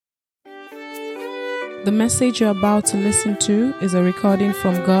The message you're about to listen to is a recording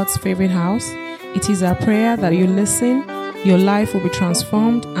from God's favorite house. It is our prayer that you listen, your life will be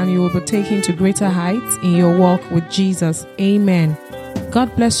transformed, and you will be taken to greater heights in your walk with Jesus. Amen.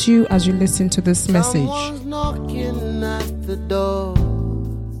 God bless you as you listen to this message. Someone's knocking at the door.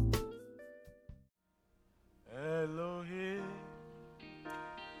 Elohim,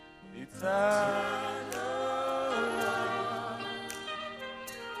 eternal.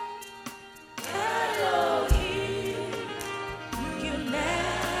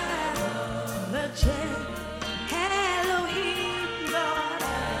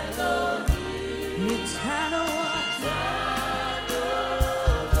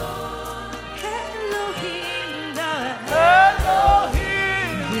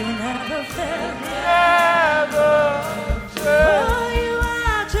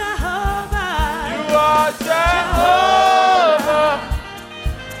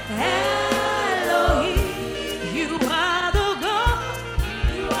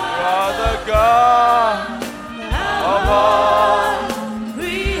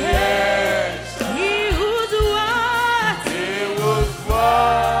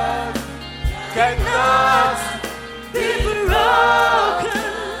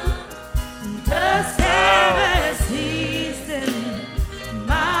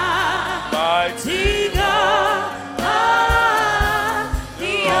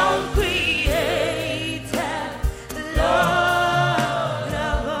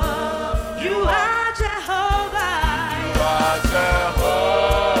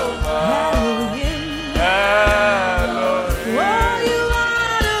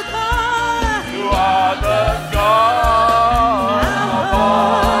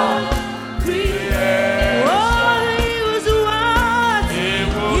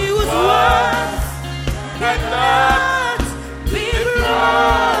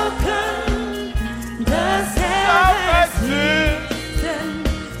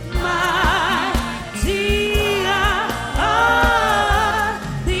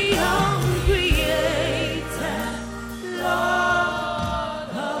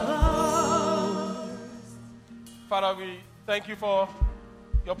 Thank you for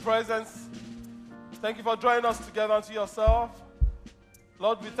your presence. Thank you for drawing us together unto yourself.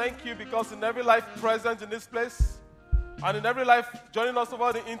 Lord, we thank you because in every life present in this place and in every life joining us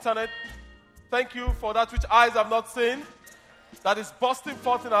over the internet, thank you for that which eyes have not seen, that is bursting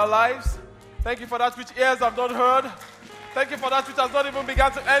forth in our lives. Thank you for that which ears have not heard. Thank you for that which has not even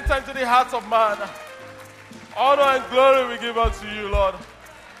begun to enter into the hearts of man. Honor and glory we give unto you, Lord.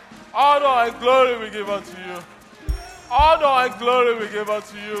 Honor and glory we give unto you. Honor and glory we give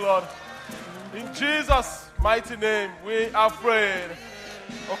unto you, Lord. In Jesus' mighty name, we are prayed.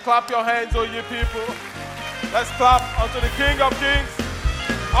 Oh, clap your hands, oh ye people. Let's clap unto the King of Kings,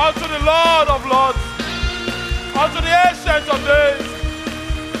 unto the Lord of Lords, unto the Ancient of Days.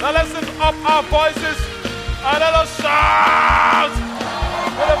 Now let's lift up our voices and let us shout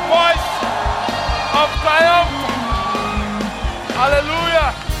with a voice of triumph.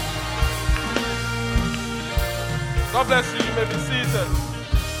 Hallelujah. God bless you. You may be seated.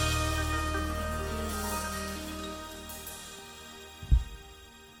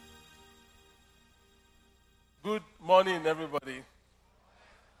 Good morning, everybody.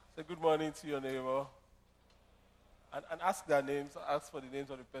 Say good morning to your neighbor. And ask their names. Ask for the names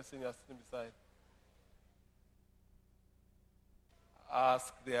of the person you're sitting beside.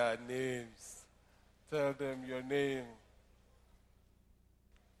 Ask their names. Tell them your name.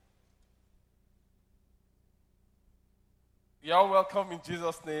 You're welcome in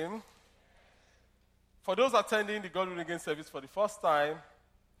Jesus' name. For those attending the God Will Again service for the first time,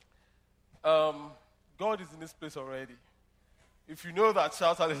 God is in this place already. If you know that,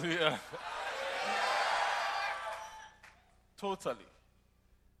 shout hallelujah. Totally.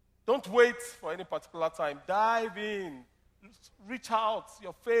 Don't wait for any particular time. Dive in. Reach out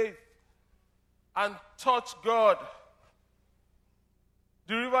your faith and touch God.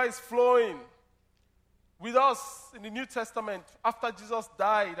 The river is flowing. With us in the New Testament, after Jesus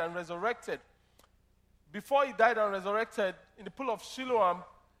died and resurrected, before he died and resurrected in the pool of Siloam,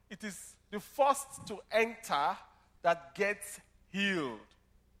 it is the first to enter that gets healed.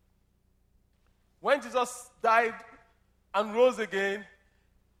 When Jesus died and rose again,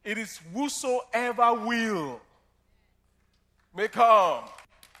 it is whosoever will may come.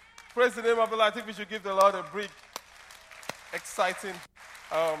 Praise the name of the Lord. I think we should give the Lord a big, exciting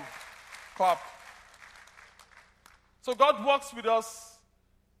clap. So God works with us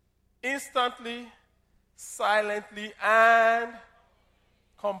instantly, silently, and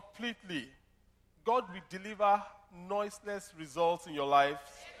completely. God will deliver noiseless results in your life.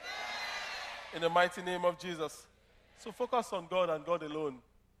 In the mighty name of Jesus. So focus on God and God alone.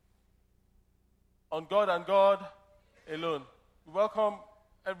 On God and God alone. We welcome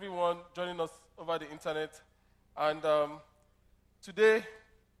everyone joining us over the internet. And today,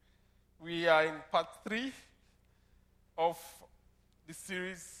 we are in part 3 of the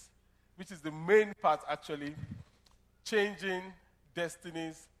series, which is the main part actually, Changing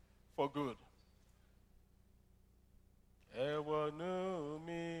Destinies for Good.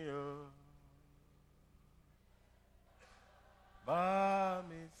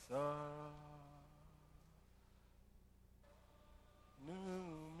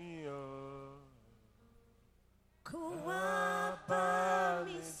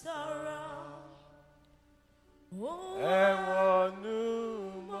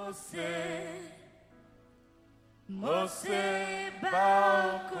 Mose bá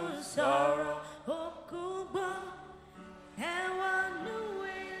òkú sọ̀rọ̀, òkú gbọ́, ẹ̀wọ̀n nú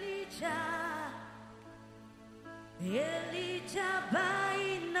Elijah bá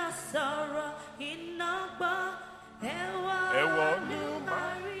iná sọ̀rọ̀, iná gbọ́, ẹ̀wọ̀n nú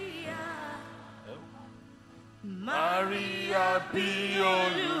Maria bí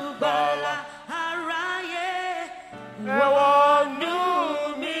olùgbàlà aráyé, ẹ̀wọ̀n nú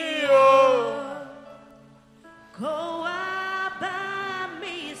mi o. Kó wá bá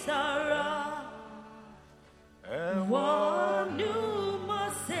mi sọ̀rọ̀, ẹ̀wọ̀n nú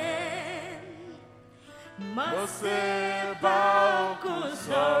Mósè bá òkú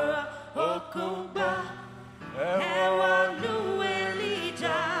sọ̀rọ̀, òkú gbọ́, ẹ̀wọ̀n nú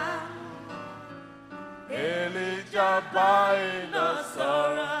Elijah bá iná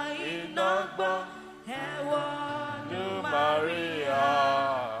sọ̀rọ̀, iná gbọ́, ẹ̀wọ̀n nú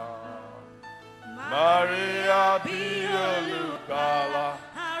Maria bí olùgbàlà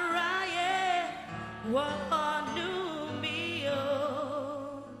aráyé, wọ́n nú mi o.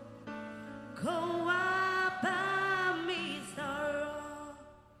 Kó wá bá mi sọ̀rọ̀.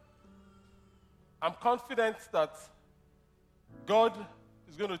 I'm confident that God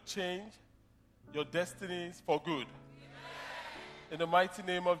is going to change your destinies for good. In the mighty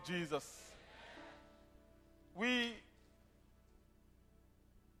name of Jesus. We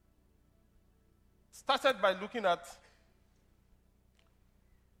started by looking at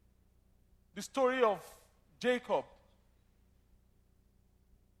the story of Jacob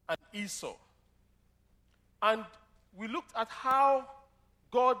and Esau. And we looked at how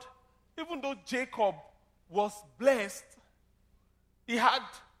God, even though Jacob was blessed, he had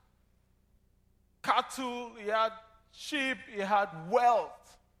cattle, he had sheep, he had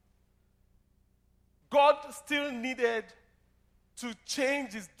wealth. God still needed to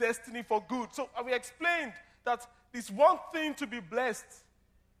change his destiny for good. So we explained that it's one thing to be blessed.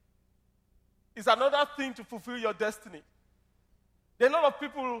 It's another thing to fulfill your destiny. There are a lot of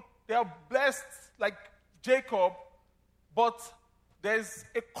people, they are blessed like Jacob, but there's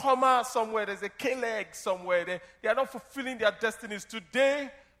a comma somewhere, there's a K-leg somewhere. They are not fulfilling their destinies.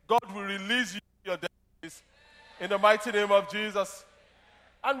 Today, God will release you your destinies in the mighty name of Jesus.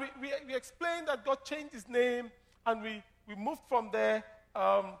 And we explained that God changed his name, and we moved from there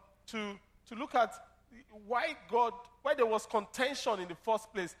to look at why there was contention in the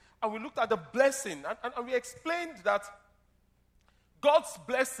first place. And we looked at the blessing, and we explained that God's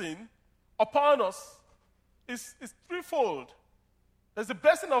blessing upon us is threefold. There's a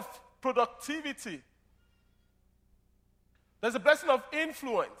blessing of productivity. There's a blessing of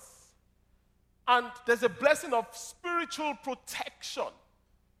influence. And there's a blessing of spiritual protection.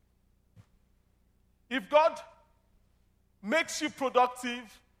 If God makes you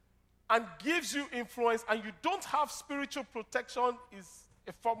productive and gives you influence and you don't have spiritual protection, is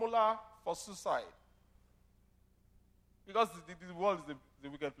a formula for suicide. Because the world is the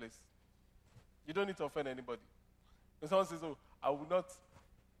wicked place. You don't need to offend anybody. When someone says, oh, I will not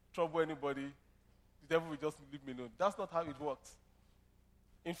trouble anybody, the devil will just leave me alone. That's not how it works.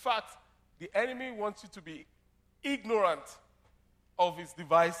 In fact, the enemy wants you to be ignorant of his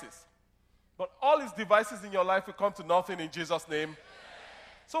devices. But all his devices in your life will come to nothing in Jesus' name.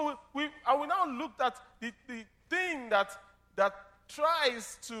 So we now looked at the thing that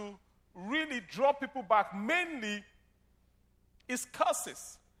tries to really draw people back mainly is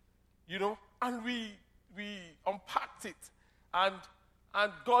curses, and we unpacked it, and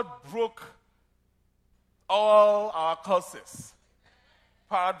God broke all our curses.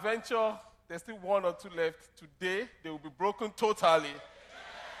 Peradventure, there's still one or two left. Today, they will be broken totally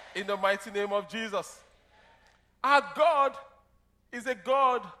in the mighty name of Jesus. Our God is a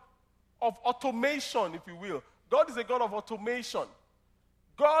God of automation, if you will. God is a God of automation.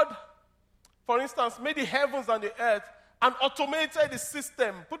 God, for instance, made the heavens and the earth and automated the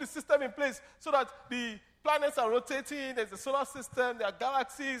system, put the system in place so that the planets are rotating, there's a solar system, there are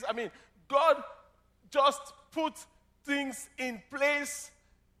galaxies. I mean, God just put things in place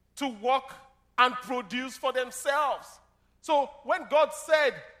to work and produce for themselves. So when God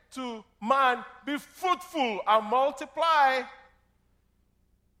said to man, be fruitful and multiply,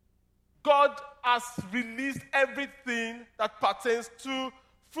 God has released everything that pertains to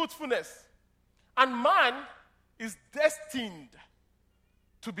fruitfulness. And man is destined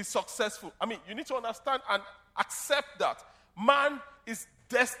to be successful. I mean, you need to understand and accept that. Man is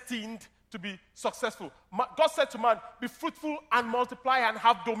destined to be successful. God said to man, be fruitful and multiply and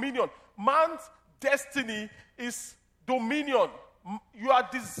have dominion. Man's destiny is dominion. You are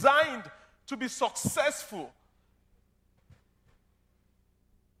designed to be successful.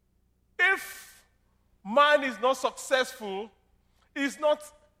 If man is not successful, he's not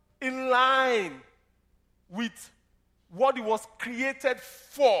in line with what he was created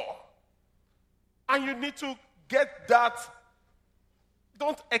for. And you need to get that.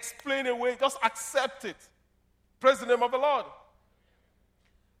 Don't explain away, just accept it. Praise the name of the Lord.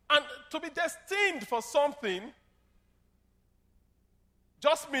 And to be destined for something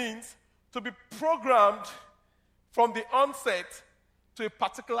just means to be programmed from the onset to a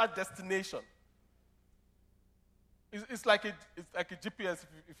particular destination. It's like a GPS.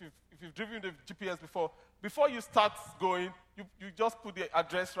 If you've driven the GPS before you start going, you just put the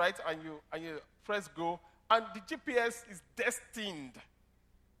address right and you press go, and the GPS is destined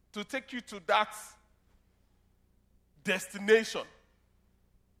to take you to that destination.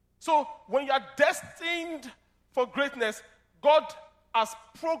 So when you are destined for greatness, God has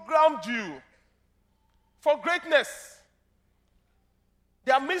programmed you for greatness.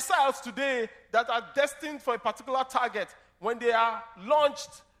 There are missiles today that are destined for a particular target. When they are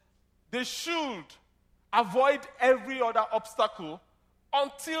launched, they should avoid every other obstacle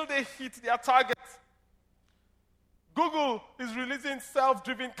until they hit their target. Google is releasing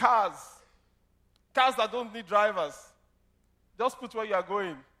self-driven cars that don't need drivers. Just put where you are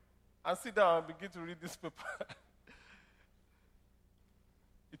going and sit down and begin to read this paper.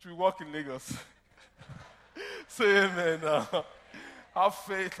 It will work in Lagos. Say amen now. Have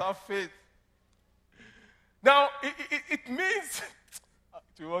faith. Now, it means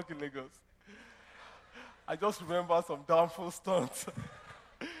it will work in Lagos. I just remember some downfall stunts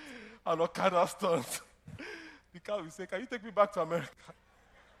and Okada stunts. The car will say, can you take me back to America?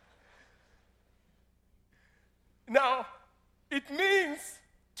 Now, it means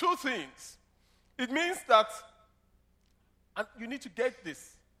two things. It means that, and you need to get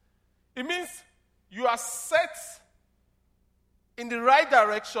this, it means you are set in the right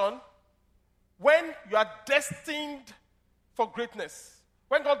direction when you are destined for greatness.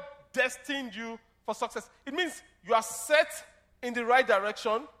 When God destined you for success, it means you are set in the right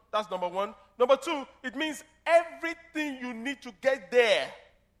direction. That's number one. Number two, it means everything you need to get there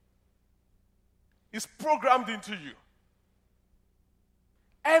is programmed into you.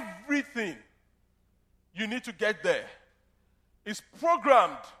 Everything you need to get there is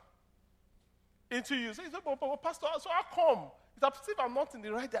programmed into you. So you say, but Pastor, so how come? It's as if I'm not in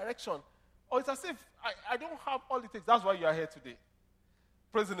the right direction. Or it's as if I don't have all it takes. That's why you are here today.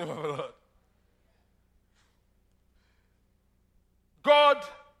 Praise the name of the Lord. God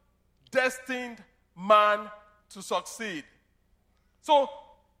destined man to succeed. So,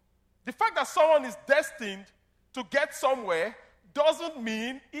 the fact that someone is destined to get somewhere doesn't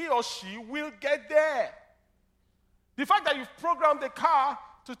mean he or she will get there. The fact that you've programmed the car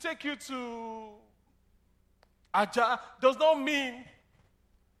to take you to Aja does not mean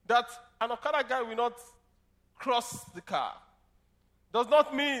that an Okada guy will not cross the car. Does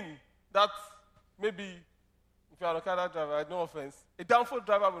not mean that maybe if you're an Okada driver, no offense, a downfall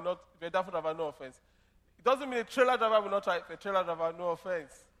driver will not, if you're a downfall driver, no offense. It doesn't mean a trailer driver will not try, if a trailer driver, no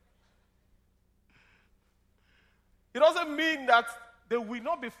offense. It doesn't mean that there will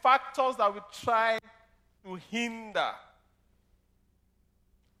not be factors that will try to hinder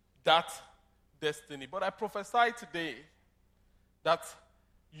that destiny. But I prophesy today that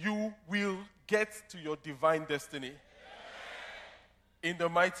you will get to your divine destiny. In the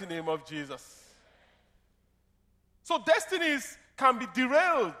mighty name of Jesus. So destinies can be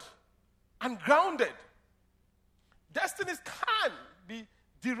derailed and grounded. Destinies can be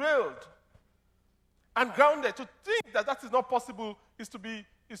derailed and grounded. To think that that is not possible is to be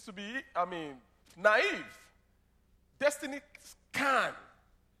naive. Destinies can.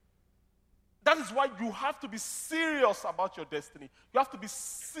 That is why you have to be serious about your destiny. You have to be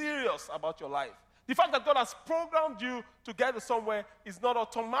serious about your life. The fact that God has programmed you to get to somewhere is not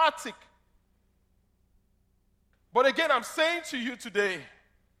automatic. But again, I'm saying to you today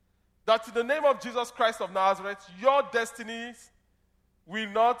that in the name of Jesus Christ of Nazareth, your destinies will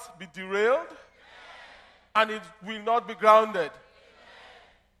not be derailed and it will not be grounded.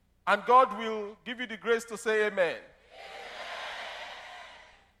 And God will give you the grace to say amen.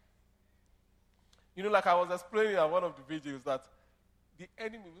 You know, like I was explaining at one of the videos that the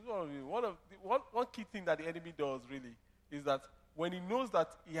enemy, one key thing that the enemy does really is that when he knows that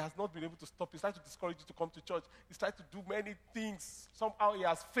he has not been able to stop, he's trying to discourage you to come to church. He's trying to do many things. Somehow he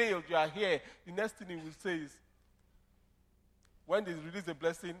has failed. You are here. The next thing he will say is, when they release a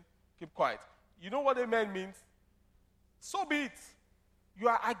blessing, keep quiet. You know what amen means? So be it. You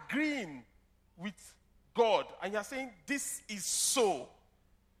are agreeing with God and you're saying, this is so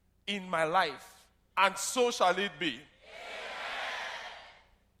in my life and so shall it be. Amen.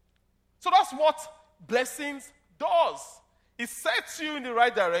 So that's what blessings does. It sets you in the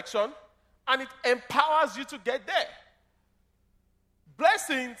right direction and it empowers you to get there.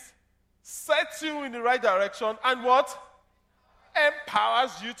 Blessings sets you in the right direction and what?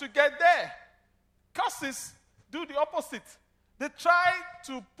 Empowers you to get there. Curses do the opposite. They try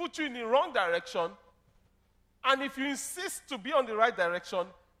to put you in the wrong direction, and if you insist to be on the right direction,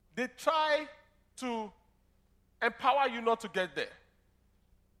 they try to empower you not to get there.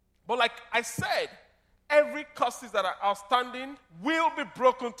 But like I said, every curses that are outstanding will be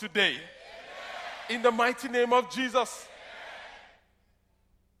broken today. Amen. In the mighty name of Jesus. Amen.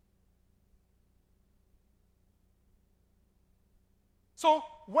 So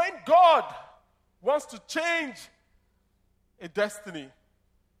when God wants to change a destiny,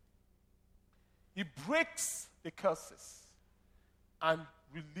 he breaks the curses and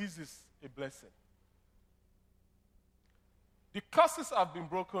releases a blessing. The curses have been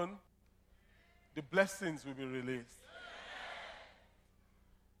broken, the blessings will be released.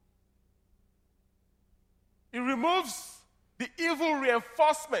 It removes the evil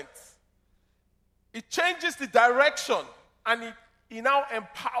reinforcement. It changes the direction, and it now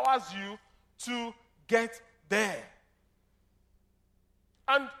empowers you to get there.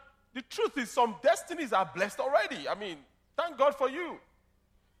 And the truth is, some destinies are blessed already. I mean, thank God for you.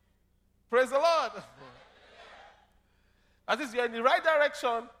 Praise the Lord. At least you're in the right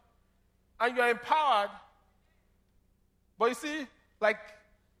direction and you're empowered. But you see, like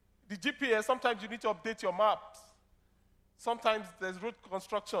the GPS, sometimes you need to update your maps. Sometimes there's road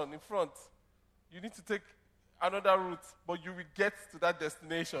construction in front. You need to take another route, but you will get to that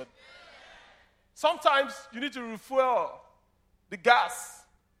destination. Sometimes you need to refuel the gas.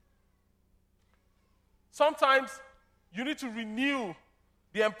 Sometimes you need to renew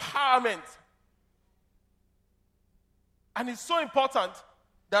the empowerment. And it's so important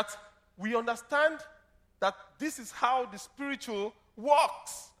that we understand that this is how the spiritual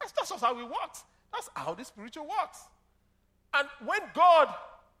works. That's just how it works. That's how the spiritual works. And when God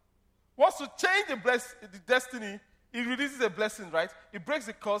wants to change the destiny, he releases a blessing, right? He breaks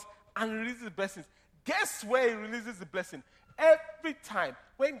the curse and releases the blessings. Guess where he releases the blessing? Every time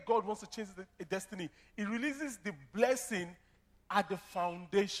when God wants to change a destiny, he releases the blessing at the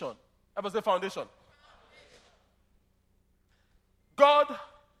foundation. That was the foundation. God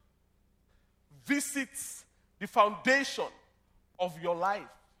visits the foundation of your life.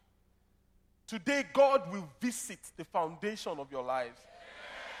 Today, God will visit the foundation of your lives.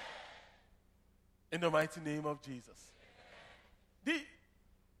 In the mighty name of Jesus. The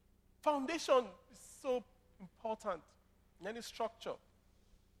foundation is so important in any structure.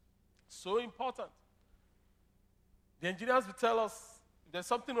 So important. The engineers will tell us if there's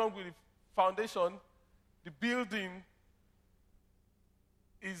something wrong with the foundation, the building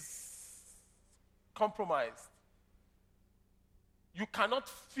is compromised. You cannot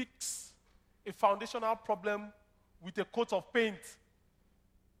fix a foundational problem with a coat of paint.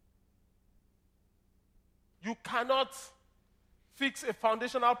 You cannot fix a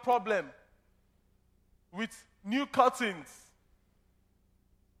foundational problem with new curtains.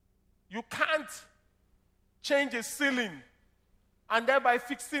 You can't change a ceiling and thereby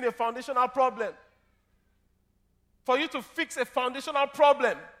fixing a foundational problem. For you to fix a foundational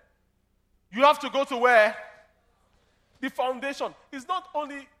problem, you have to go to where? The foundation. It's not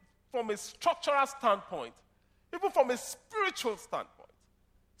only from a structural standpoint, even from a spiritual standpoint.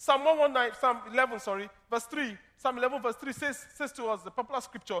 Psalm 11, verse 3. Psalm 11, verse 3 says to us, the popular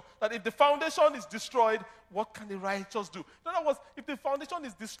scripture, that if the foundation is destroyed, what can the righteous do? In other words, if the foundation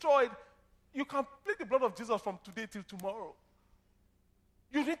is destroyed, you can plead the blood of Jesus from today till tomorrow.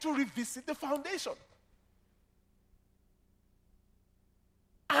 You need to revisit the foundation.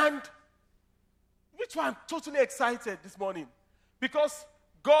 And which one? I'm totally excited this morning because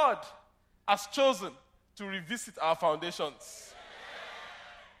God has chosen to revisit our foundations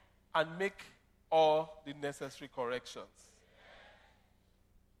and make all the necessary corrections.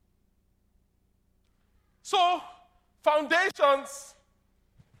 So, foundations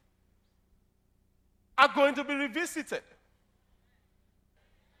are going to be revisited.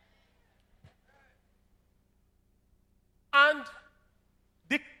 And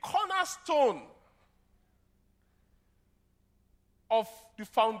the cornerstone of the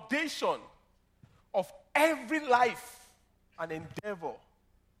foundation of every life and endeavor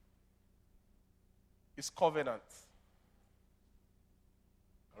is covenant.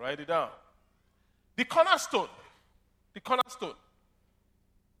 Write it down. The cornerstone. The cornerstone.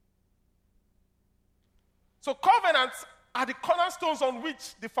 So covenants are the cornerstones on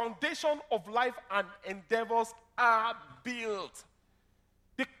which the foundation of life and endeavors are built.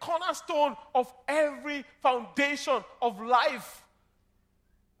 The cornerstone of every foundation of life.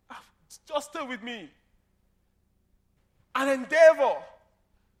 Just stay with me. An endeavor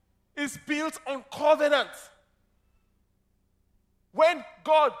is built on covenant. When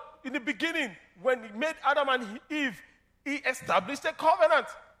God, in the beginning, when He made Adam and Eve, He established a covenant.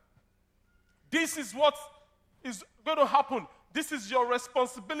 This is what is going to happen. This is your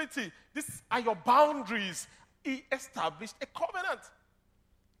responsibility. These are your boundaries. He established a covenant.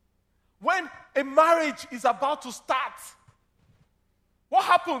 When a marriage is about to start, what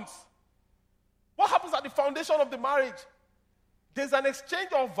happens? What happens at the foundation of the marriage? There's an exchange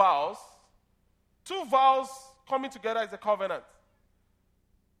of vows. 2 vows coming together is a covenant.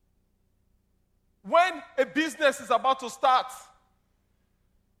 When a business is about to start,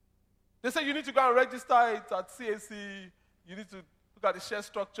 they say you need to go and register it at CAC. You need to look at the share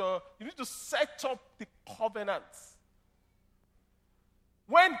structure. You need to set up the covenants.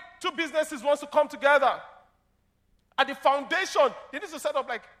 When 2 businesses want to come together, at the foundation, they need to set up,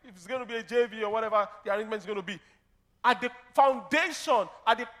 like, if it's going to be a JV or whatever the arrangement is going to be. At the foundation,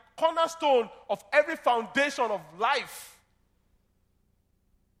 at the cornerstone of every foundation of life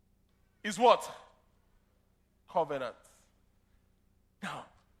is what? Covenant. Now,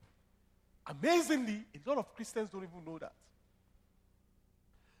 amazingly, a lot of Christians don't even know that.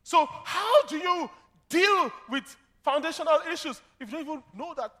 So how do you deal with foundational issues if you don't even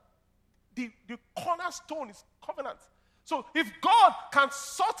know that the cornerstone is covenant? So if God can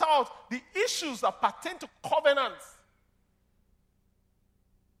sort out the issues that pertain to covenants,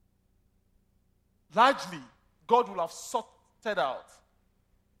 largely, God will have sorted out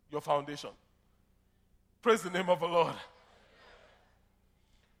your foundation. Praise the name of the Lord.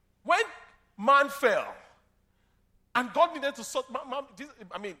 When man fell, and God needed to sort,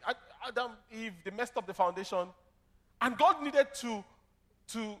 Adam, Eve, they messed up the foundation, and God needed to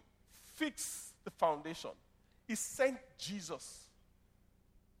fix the foundation. He sent Jesus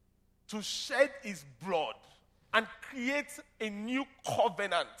to shed His blood and create a new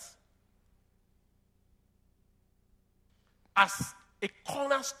covenant as a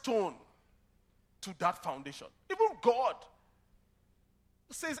cornerstone to that foundation. Even God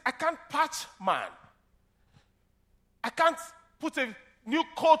says, I can't patch man. I can't put a new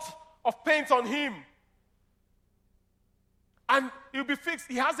coat of paint on him and he'll be fixed.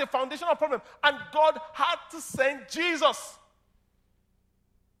 He has a foundational problem. And God had to send Jesus.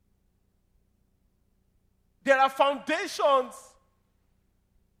 There are foundations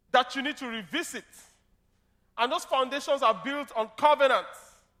that you need to revisit. And those foundations are built on covenants.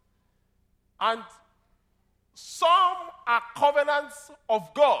 And some are covenants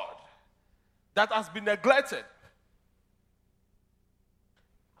of God that has been neglected.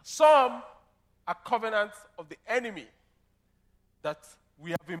 Some are covenants of the enemy that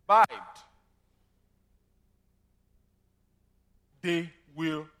we have imbibed. They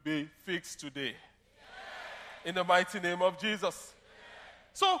will be fixed today. In the mighty name of Jesus.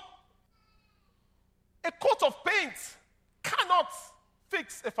 So, a coat of paint cannot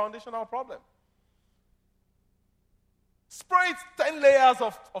fix a foundational problem. Spray it 10 layers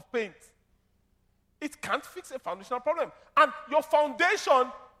of paint. It can't fix a foundational problem. And your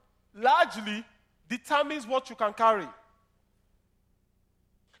foundation largely determines what you can carry.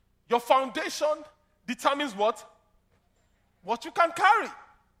 Your foundation determines what? What you can carry.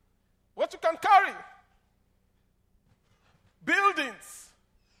 What you can carry. Buildings.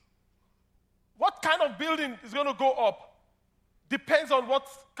 What kind of building is going to go up depends on what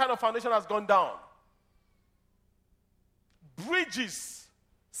kind of foundation has gone down. Bridges,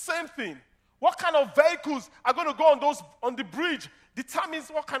 same thing. What kind of vehicles are going to go on the bridge determines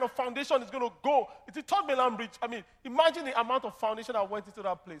what kind of foundation is going to go. It's a Third Mainland Bridge. I mean, imagine the amount of foundation that went into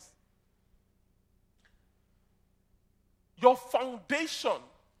that place. Your foundation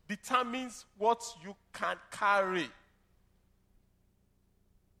determines what you can carry.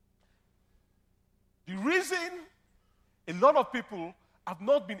 The reason a lot of people have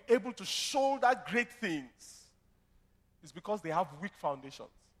not been able to shoulder great things is because they have weak foundations.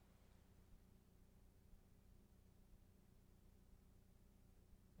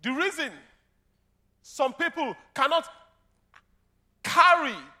 The reason some people cannot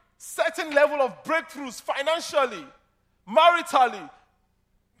carry certain level of breakthroughs financially, maritally,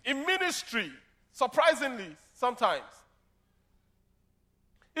 in ministry, surprisingly sometimes,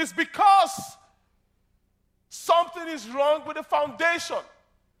 is because something is wrong with the foundation.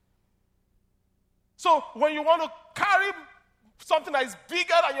 So when you want to carry something that is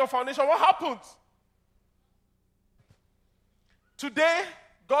bigger than your foundation, what happens? Today,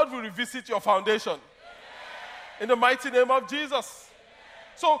 God will revisit your foundation. In the mighty name of Jesus.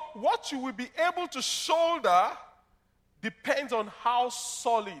 So what you will be able to shoulder depends on how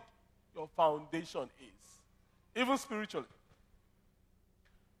solid your foundation is, even spiritually.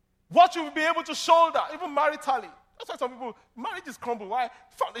 What you will be able to shoulder, even maritally. That's why some people, marriages crumble. Why?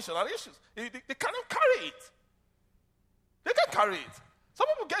 Foundational issues. They cannot carry it. They can't carry it. Some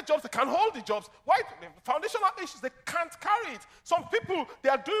people get jobs, they can't hold the jobs. Why? Foundational issues, they can't carry it. Some people, they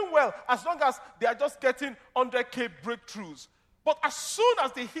are doing well as long as they are just getting 100K breakthroughs. But as soon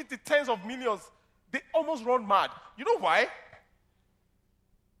as they hit the tens of millions, they almost run mad. You know why?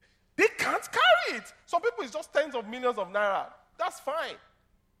 They can't carry it. Some people, it's just tens of millions of naira. That's fine.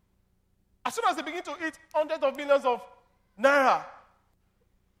 As soon as they begin to hit hundreds of millions of naira,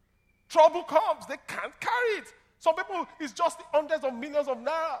 trouble comes. They can't carry it. Some people, it's just hundreds of millions of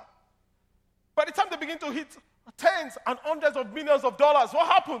naira. By the time they begin to hit tens and hundreds of millions of dollars, what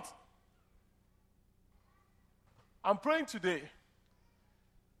happens? I'm praying today,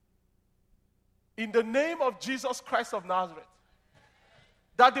 in the name of Jesus Christ of Nazareth,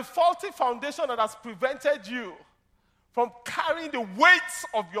 that the faulty foundation that has prevented you from carrying the weights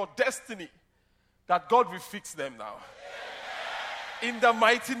of your destiny, that God will fix them now. In the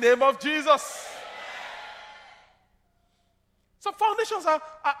mighty name of Jesus. Some foundations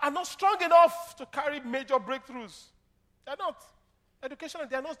are not strong enough to carry major breakthroughs. They're not. Educationally,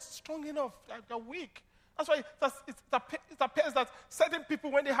 they're not strong enough. They're weak. That's why it appears that certain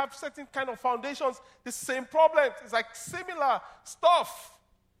people, when they have certain kind of foundations, the same problem. It's like similar stuff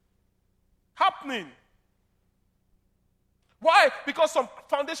happening. Why? Because some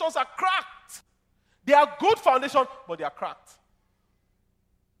foundations are cracked. They are good foundations, but they are cracked.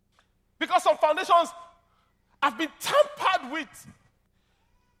 Because some foundations have been tampered with.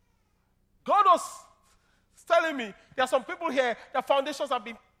 God was telling me there are some people here, their foundations have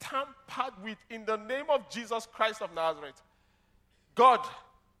been tampered with. In the name of Jesus Christ of Nazareth, God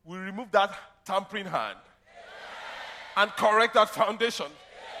will remove that tampering hand and correct that foundation.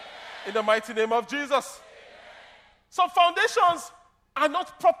 In the mighty name of Jesus. Some foundations are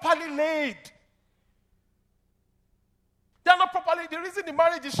not properly laid. They are not properly. The reason the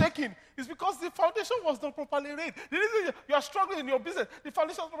marriage is shaking is because the foundation was not properly laid. The reason you are struggling in your business, the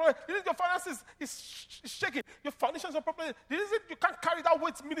foundation is not properly. The reason your finances is shaking, your foundation is not properly laid. The reason you can't carry that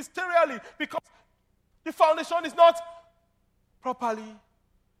weight ministerially because the foundation is not properly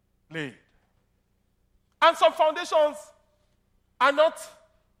laid. And some foundations are not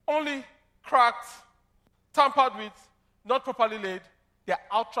only cracked, tampered with, not properly laid, they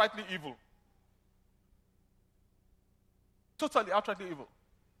are outrightly evil. Totally, outrightly evil.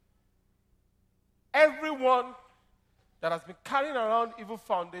 Everyone that has been carrying around evil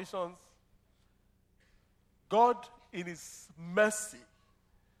foundations, God, in His mercy,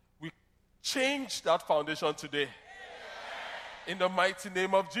 will change that foundation today. In the mighty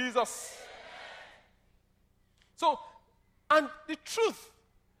name of Jesus. So, and the truth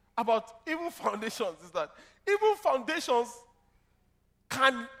about evil foundations is that evil foundations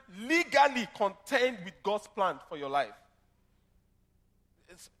can legally contend with God's plan for your life.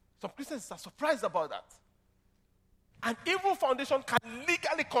 Some Christians are surprised about that. An evil foundation can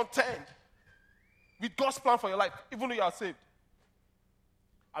legally contend with God's plan for your life, even though you are saved.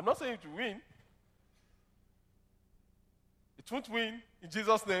 I'm not saying it will win. It won't win in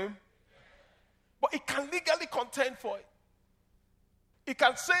Jesus' name. But it can legally contend for it. It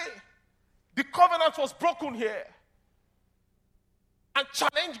can say, the covenant was broken here. And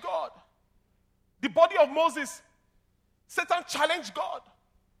challenge God. The body of Moses, Satan challenged God.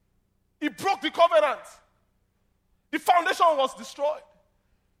 He broke the covenant. The foundation was destroyed.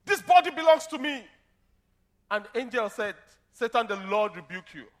 This body belongs to me. And the angel said, Satan, the Lord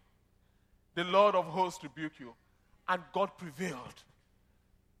rebuke you. The Lord of hosts rebuke you. And God prevailed.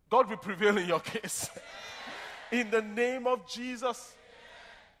 God will prevail in your case. In the name of Jesus.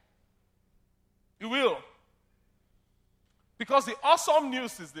 He will. Because the awesome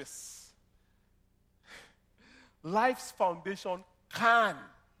news is this. Life's foundation can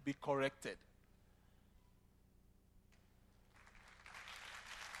be corrected.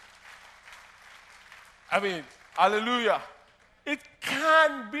 I mean, hallelujah. It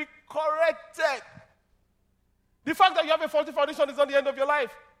can be corrected. The fact that you have a faulty foundation is not the end of your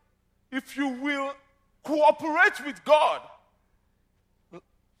life. If you will cooperate with God,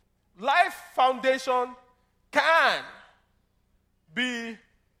 life foundation can be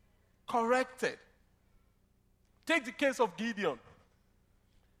corrected. Take the case of Gideon.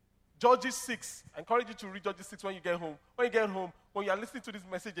 Judges 6. I encourage you to read Judges 6 when you get home. When you get home, when you are listening to this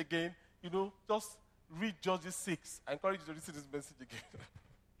message again, just read Judges 6. I encourage you to listen to this message again.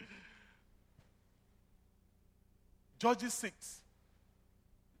 Judges 6.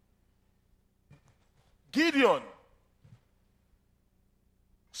 Gideon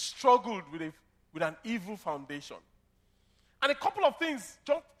struggled with an evil foundation. And a couple of things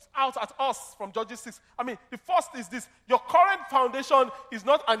jumped out at us from Judges 6. I mean, the first is this. Your current foundation is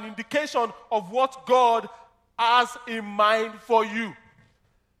not an indication of what God has in mind for you.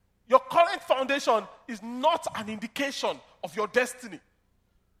 Your current foundation is not an indication of your destiny.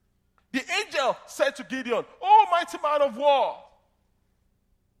 The angel said to Gideon, "Oh, mighty man of war."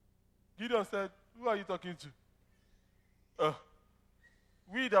 Gideon said, "Who are you talking to?"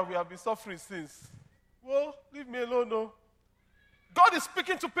 We that we have been suffering since. Well, leave me alone, no. God is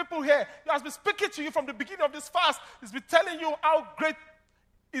speaking to people here. He has been speaking to you from the beginning of this fast. He's been telling you how great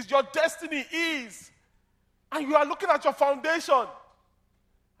is your destiny is. And you are looking at your foundation.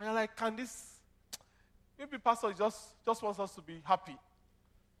 And you're like, can this... Maybe pastor just wants us to be happy.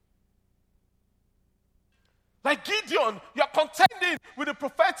 Like Gideon, you're contending with the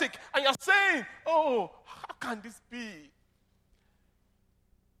prophetic. And you're saying, oh, how can this be?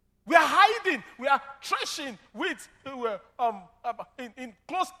 We are hiding. We are threshing with in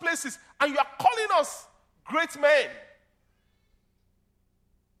close places, and you are calling us great men.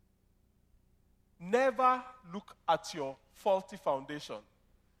 Never look at your faulty foundation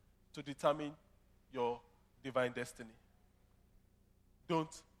to determine your divine destiny.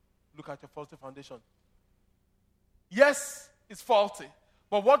 Don't look at your faulty foundation. Yes, it's faulty,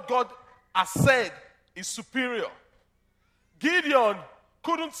 but what God has said is superior. Gideon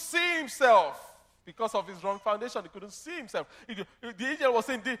couldn't see himself because of his wrong foundation. He couldn't see himself. The angel was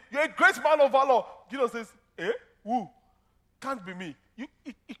saying, "You're a great man of valor." Gideon says, who? Can't be me.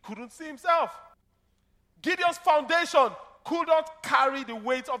 He couldn't see himself. Gideon's foundation could not carry the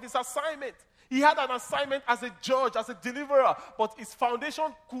weight of his assignment. He had an assignment as a judge, as a deliverer, but his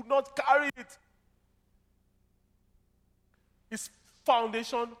foundation could not carry it. His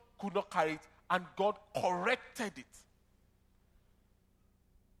foundation could not carry it, and God corrected it.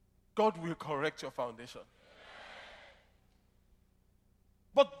 God will correct your foundation.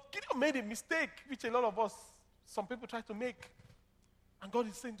 But Gideon made a mistake, which a lot of us, some people try to make. And God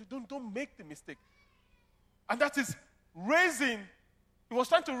is saying, don't make the mistake. And that is he was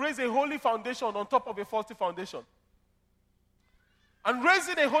trying to raise a holy foundation on top of a faulty foundation. And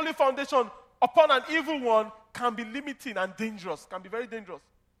raising a holy foundation upon an evil one can be limiting and dangerous, can be very dangerous.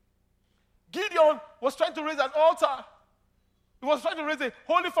 Gideon was trying to raise an altar. He was trying to raise a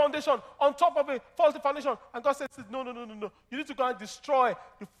holy foundation on top of a faulty foundation. And God says, no. You need to go and destroy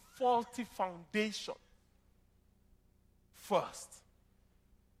the faulty foundation first.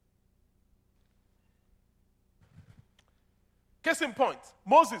 Case in point,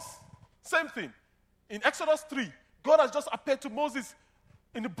 Moses, same thing. In Exodus 3, God has just appeared to Moses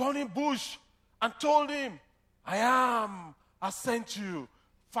in the burning bush and told him, I sent you.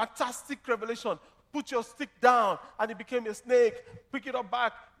 Fantastic revelation. Put your stick down, and it became a snake. Pick it up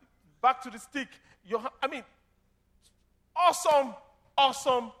back to the stick.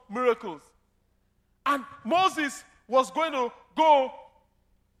 Awesome miracles. And Moses was going to go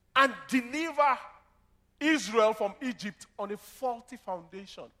and deliver Israel from Egypt on a faulty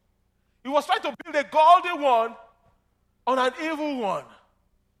foundation. He was trying to build a godly one on an evil one.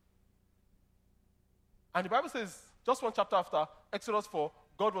 And the Bible says, just one chapter after, Exodus 4,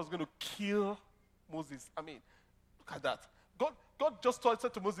 God was going to kill Moses. Look at that. God just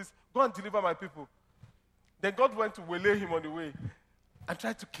said to Moses, go and deliver my people. Then God went to waylay him on the way and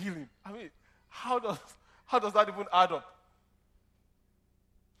tried to kill him. How does that even add up?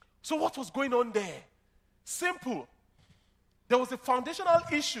 So what was going on there? Simple. There was a foundational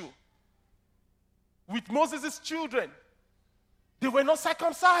issue with Moses' children. They were not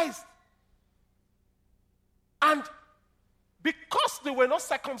circumcised. And because they were not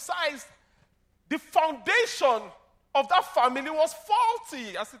circumcised, the foundation of that family was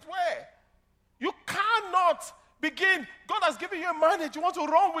faulty, as it were. You cannot begin. God has given you a mandate. You want to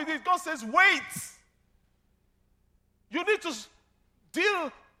run with it. God says, wait. You need to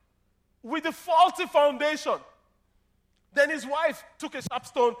deal with the faulty foundation. Then his wife took a sharp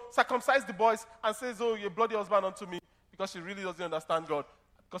stone, circumcised the boys, and says, oh, you're a bloody husband unto me, because she really doesn't understand God.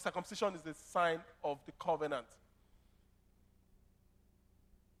 Because circumcision is the sign of the covenant.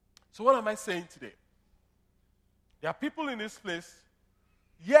 So what am I saying today? There are people in this place.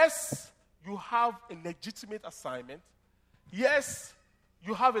 Yes, you have a legitimate assignment. Yes,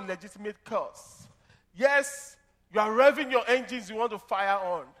 you have a legitimate curse. Yes, you are revving your engines, you want to fire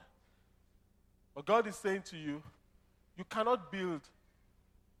on. But God is saying to you, you cannot build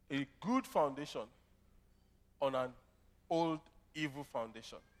a good foundation on an old, evil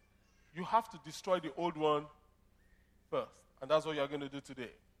foundation. You have to destroy the old one first. And that's what you're going to do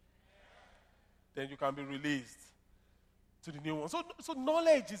today. Then you can be released to the new one. So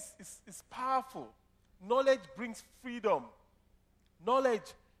knowledge is powerful. Knowledge brings freedom.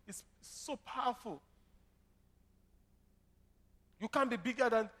 Knowledge is so powerful. You can't be bigger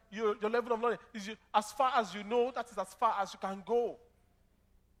than your level of knowledge. As far as you know, that is as far as you can go.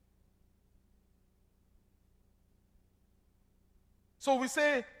 So we've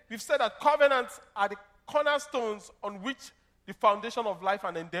said that covenants are the cornerstones on which the foundation of life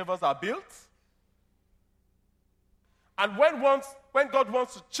and endeavors are built. And when God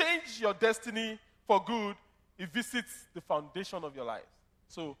wants to change your destiny for good, He visits the foundation of your life.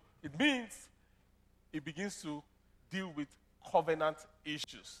 So it means it begins to deal with covenant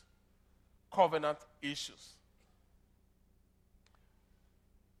issues. Covenant issues.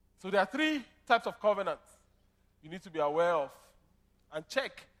 So there are 3 types of covenants you need to be aware of and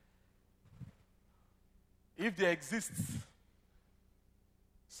check if they exist.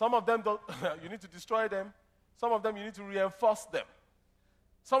 Some of them you need to destroy them. Some of them you need to reinforce them.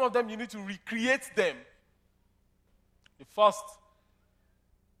 Some of them you need to recreate them. The first,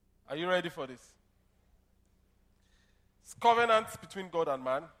 are you ready for this? It's covenant between God and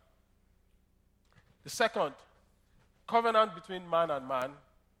man. The second, covenant between man and man.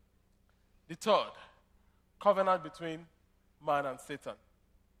 The third, covenant between man and Satan.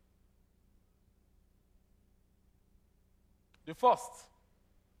 The first,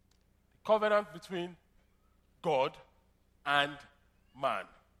 the covenant between God and man.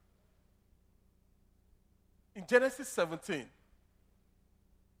 In Genesis 17,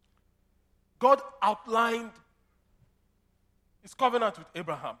 God outlined his covenant with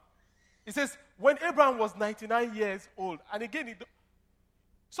Abraham. He says, when Abraham was 99 years old, and again,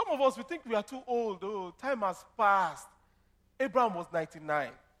 some of us, we think we are too old. Oh, time has passed. Abraham was 99.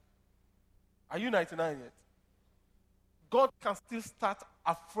 Are you 99 yet? God can still start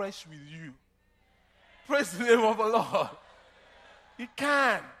afresh with you. Praise the name of the Lord. He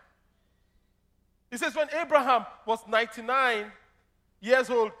can. He says, when Abraham was 99 years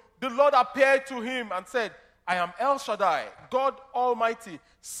old, the Lord appeared to him and said, I am El Shaddai, God Almighty.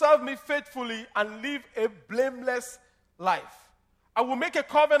 Serve me faithfully and live a blameless life. I will make a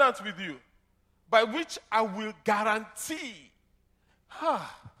covenant with you by which I will guarantee.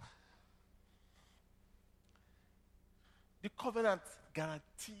 The covenant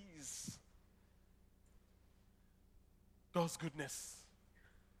guarantees God's goodness.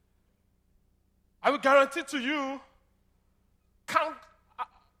 I will guarantee to you,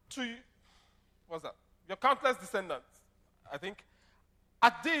 your countless descendants, I think,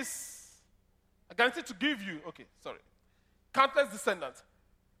 at this, I guarantee to give you, countless descendants.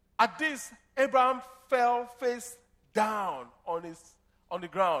 At this, Abraham fell face down on the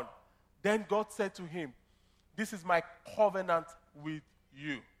ground. Then God said to him, this is my covenant with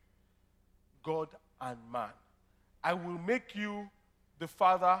you, God and man. I will make you the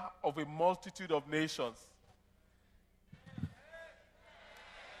father of a multitude of nations.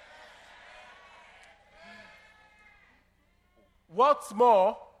 What's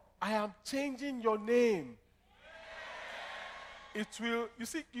more, I am changing your name. It will,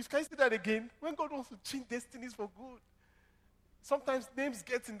 you can see that again. When God wants to change destinies for good, sometimes names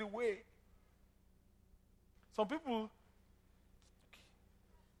get in the way. Some people,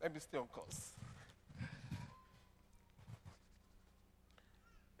 let me stay on course.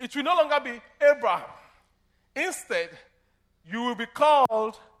 It will no longer be Abraham. Instead, you will be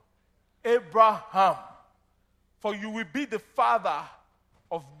called Abraham, for you will be the father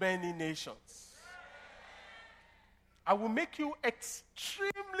of many nations. I will make you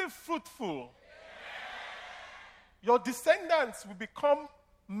extremely fruitful. Your descendants will become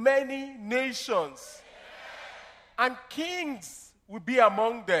many nations, and kings will be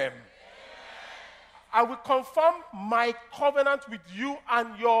among them. I will confirm my covenant with you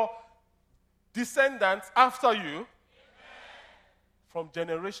and your descendants after you from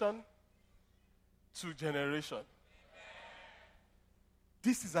generation to generation.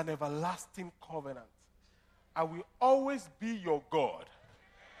 This is an everlasting covenant. I will always be your God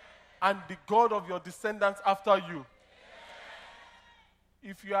and the God of your descendants after you.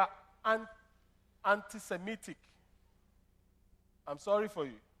 If you are anti-Semitic, I'm sorry for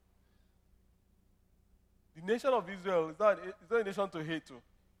you. The nation of Israel is not a nation to hate to.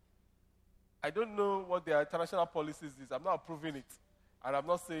 I don't know what their international policies is. I'm not approving it. And I'm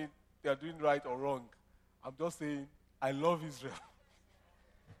not saying they are doing right or wrong. I'm just saying I love Israel.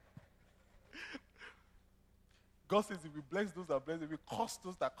 God says if we bless those that bless them, if we curse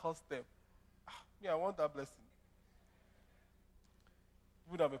those that curse them. Me, I want that blessing.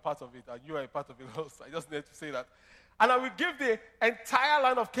 You would have a part of it, and you are a part of it also. I just need to say that. And I will give the entire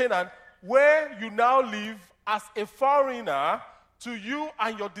land of Canaan, where you now live as a foreigner, to you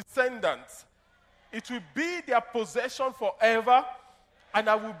and your descendants. It will be their possession forever, and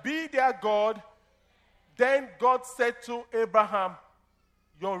I will be their God. Then God said to Abraham,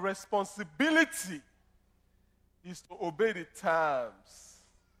 your responsibility is to obey the terms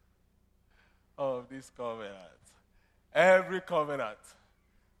of this covenant. Every covenant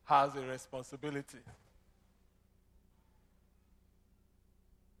has a responsibility.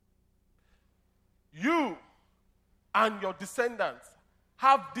 You and your descendants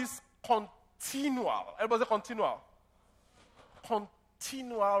have this continual, everybody say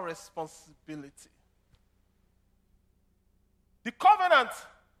continual responsibility. The covenant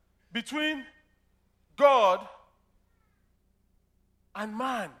between God and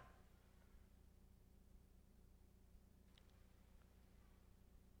man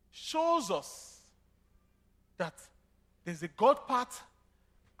shows us that there's a God part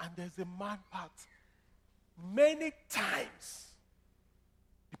and there's a man part. Many times,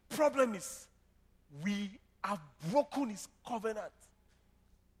 the problem is we have broken his covenant.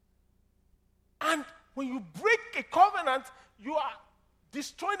 And when you break a covenant, you are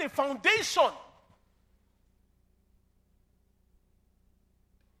destroying a foundation.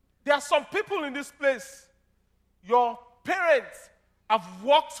 There are some people in this place, your parents have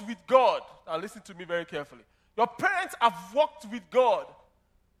walked with God. Now listen to me very carefully. Your parents have walked with God.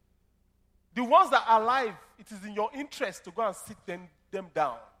 The ones that are alive, it is in your interest to go and sit them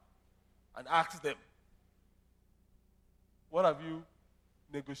down and ask them, what have you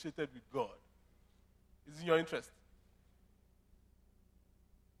negotiated with God? It's in your interest.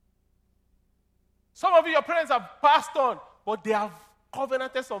 Some of you, your parents have passed on, but they have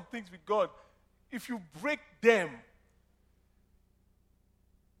covenanted some things with God. If you break them,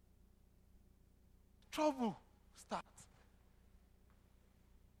 trouble starts.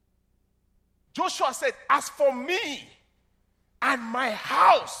 Joshua said, as for me and my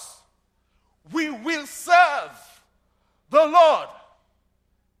house, we will serve the Lord.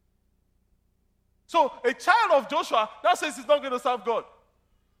 So a child of Joshua now says he's not going to serve God.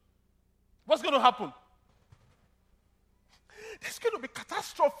 What's going to happen? There's going to be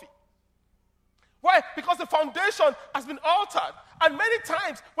catastrophe. Why? Because the foundation has been altered. And many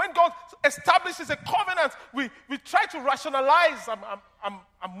times when God establishes a covenant, we try to rationalize.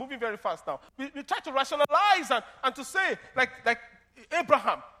 I'm moving very fast now. We try to rationalize and to say, like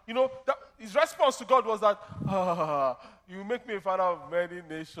Abraham, his response to God was that, you make me a father of many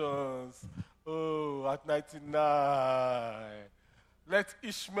nations. Oh, at 99. Let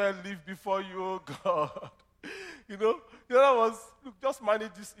Ishmael live before you, oh God. The other was, look, just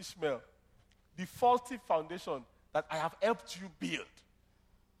manage this Ishmael. The faulty foundation that I have helped you build.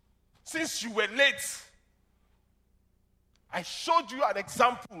 Since you were late, I showed you an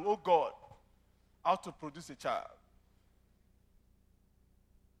example, oh God, how to produce a child.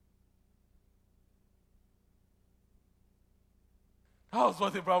 That was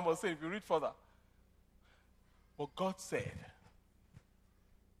what Abraham was saying. If you read further. But God said,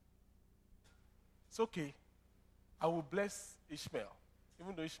 it's okay. I will bless Ishmael,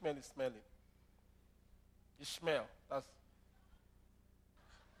 even though Ishmael is smelling. Ishmael, that's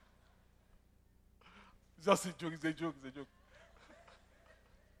just a joke, it's a joke.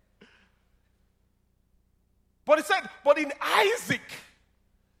 But he said, but in Isaac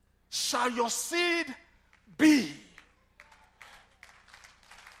shall your seed be.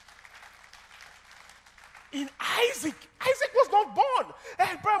 In Isaac was not born.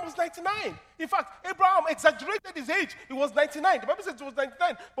 Abraham was 99. In fact, Abraham exaggerated his age. He was 99. The Bible says he was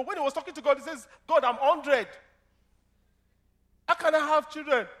 99. But when he was talking to God, he says, God, I'm 100. How can I have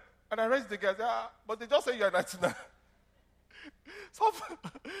children? And I raised the guy. But they just say you're 99. So,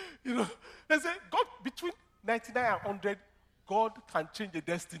 they say, God, between 99 and 100, God can change the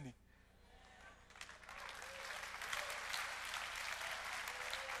destiny.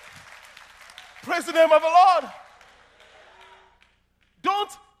 Praise the name of the Lord.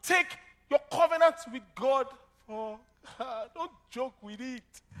 Don't take your covenant with God for, don't joke with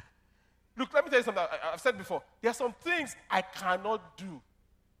it. Look, let me tell you something I've said before. There are some things I cannot do.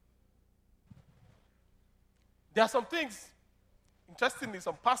 There are some things, interestingly,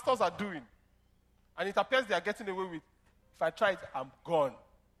 some pastors are doing, and it appears they are getting away with. If I try it, I'm gone.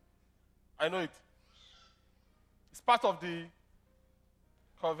 I know it. It's part of the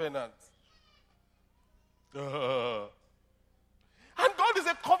covenant. And God is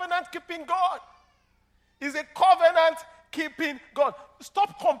a covenant-keeping God. He's a covenant-keeping God.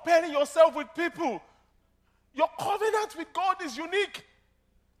 Stop comparing yourself with people. Your covenant with God is unique.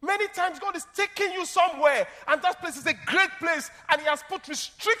 Many times God is taking you somewhere, and that place is a great place, and He has put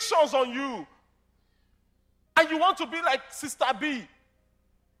restrictions on you. And you want to be like Sister B.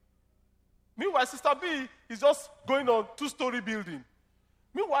 Meanwhile, Sister B is just going on 2-story building.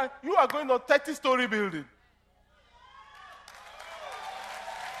 Meanwhile, you are going on 30-story building.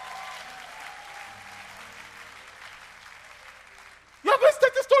 You're going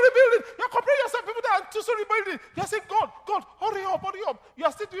 30-story building. You're comparing yourself to people that are 2-story building. You're saying, God, hurry up. You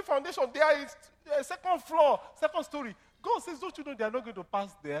are still doing foundation. There is a second floor, second story. God says, don't you know they are not going to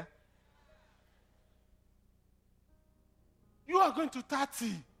pass there? You are going to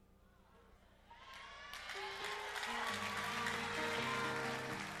 30.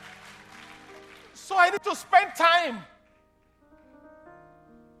 So I need to spend time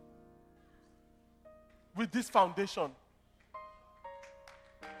with this foundation.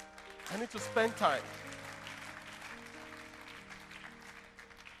 I need to spend time.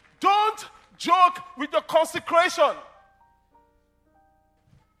 Don't joke with your consecration.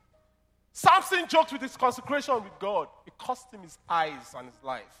 Samson joked with his consecration with God. It cost him his eyes and his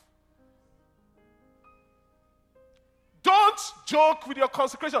life. Don't joke with your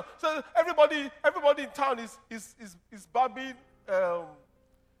consecration. So everybody in town is babbing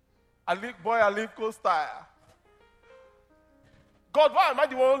boy Alinko style. God, why am I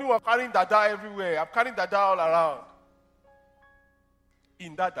the only one carrying dada everywhere? I'm carrying dada all around.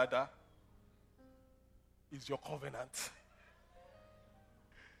 In that dada is your covenant.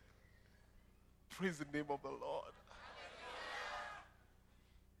 Praise the name of the Lord.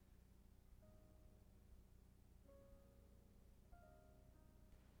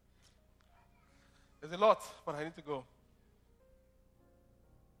 There's a lot, but I need to go.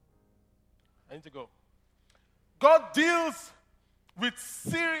 God deals with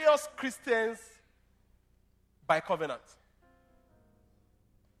serious Christians by covenant.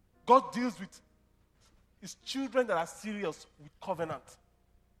 God deals with His children that are serious with covenant.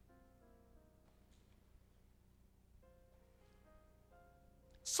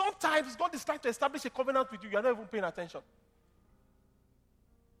 Sometimes God is trying to establish a covenant with you. You are not even paying attention.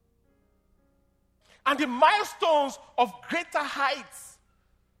 And the milestones of greater heights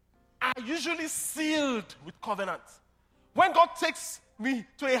are usually sealed with covenant. When God takes me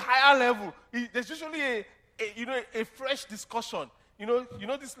to a higher level, there's usually a fresh discussion. You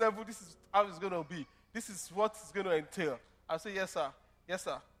know this level, this is how it's going to be. This is what it's going to entail. I'll say, yes, sir. Yes,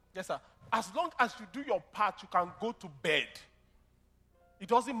 sir. Yes, sir. As long as you do your part, you can go to bed. It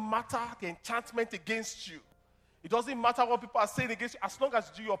doesn't matter the enchantment against you. It doesn't matter what people are saying against you. As long as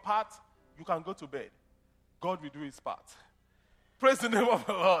you do your part, you can go to bed. God will do His part. Praise the name of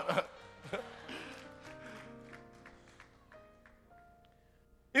the Lord.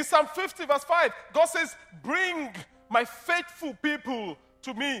 In Psalm 50 verse 5, God says, bring my faithful people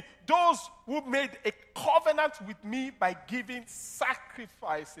to me, those who made a covenant with me by giving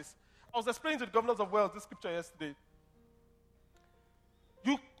sacrifices. I was explaining to the governors of Wales this scripture yesterday.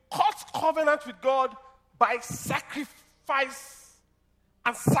 You cut covenant with God by sacrifice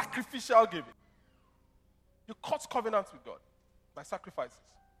and sacrificial giving. You cut covenant with God by sacrifices.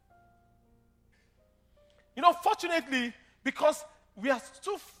 Fortunately, because we are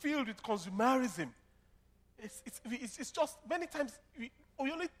too filled with consumerism, it's just many times we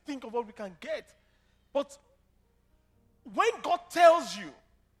only think of what we can get. But when God tells you,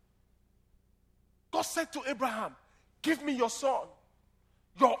 God said to Abraham, give me your son,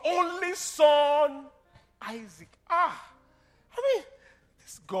 your only son, Isaac.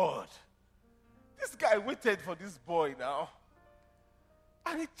 This God, this guy waited for this boy now.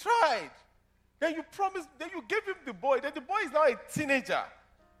 And he tried. Then you promised, then you gave him the boy. Then the boy is now a teenager.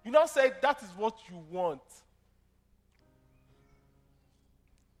 You now said that is what you want.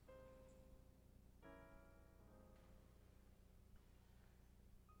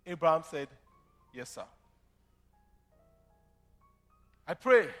 Abraham said, yes, sir. I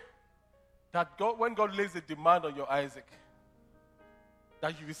pray that God, when God lays a demand on your Isaac,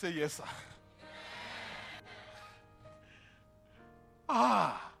 that you will say, yes, sir.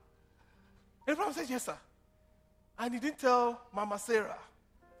 Abraham said, yes, sir. And he didn't tell Mama Sarah.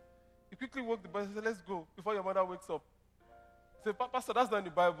 He quickly woke the boy and said, let's go before your mother wakes up. He said, Pastor, that's not in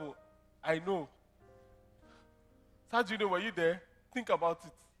the Bible. I know. So how do you know? Were you there? Think about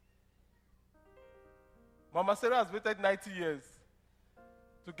it. Mama Sarah has waited 90 years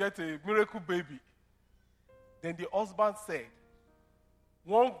to get a miracle baby. Then the husband said,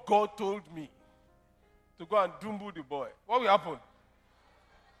 one God told me to go and dumbo the boy. What will happen?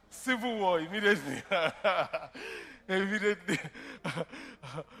 Civil war immediately. Immediately.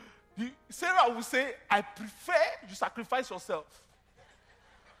 Sarah will say, I prefer you sacrifice yourself.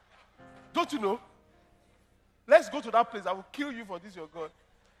 Don't you know? Let's go to that place. I will kill you for this, your God.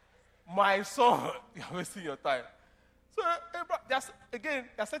 My son, you're wasting your time. So, there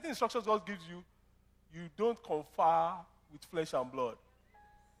are certain instructions God gives you. You don't confer with flesh and blood.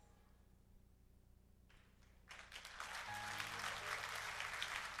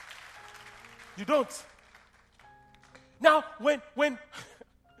 You don't. Now, when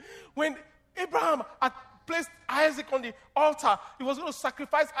Abraham had placed Isaac on the altar, he was going to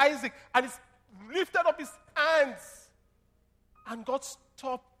sacrifice Isaac, and he lifted up his hands, and God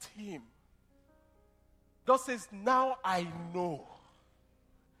stopped him. God says, now I know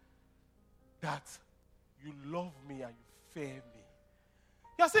that you love me and you fear me.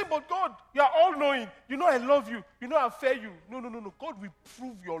 You are saying, but God, you are all-knowing. You know I love you. You know I fear you. No. God will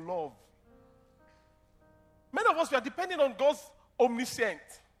prove your love. Many of us, we are depending on God's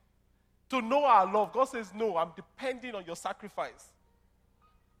omniscience to know our love. God says, no, I'm depending on your sacrifice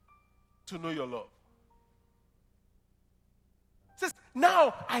to know your love. He says,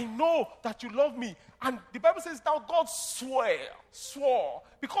 now I know that you love me. And the Bible says, now God swore,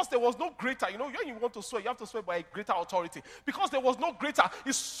 because there was no greater. You know, when you want to swear, you have to swear by a greater authority. Because there was no greater,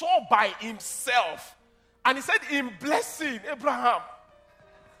 he swore by himself. And he said, in blessing Abraham,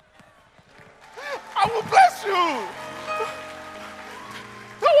 I will bless you.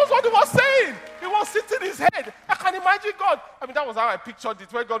 That was what he was saying. He was sitting his head. I can imagine God. I mean, that was how I pictured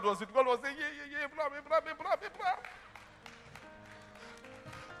it. When God was saying, yeah, Abraham.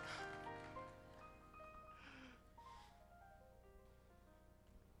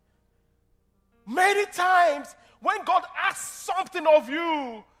 Many times, when God asks something of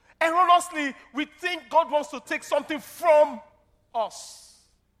you, erroneously, we think God wants to take something from us.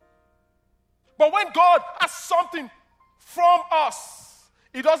 But when God asks something from us,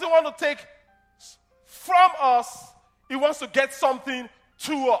 he doesn't want to take from us, he wants to get something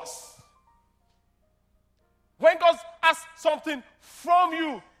to us. When God asks something from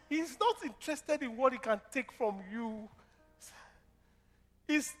you, he's not interested in what he can take from you.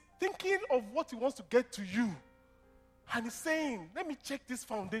 He's thinking of what he wants to get to you. And he's saying, let me check this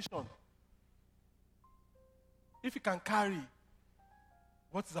foundation. If he can carry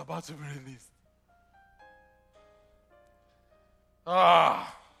what is about to be released.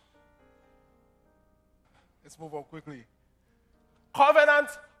 Let's move on quickly. Covenant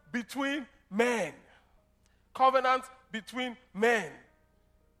between men. Covenant between men.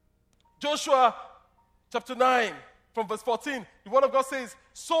 Joshua chapter 9 from verse 14. The word of God says,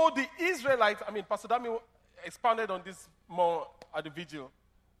 so the Israelites, Pastor Dami expounded on this more at the vigil.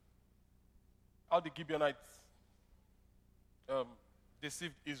 How the Gibeonites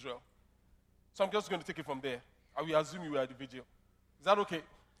deceived Israel. So I'm just going to take it from there. I will assume you were at the vigil. Is that okay?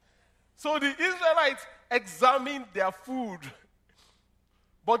 So the Israelites examined their food,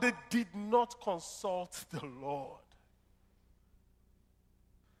 but they did not consult the Lord.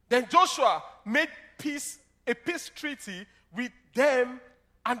 Then Joshua made a peace treaty with them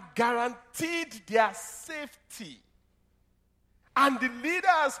and guaranteed their safety. And the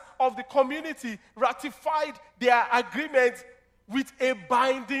leaders of the community ratified their agreement with a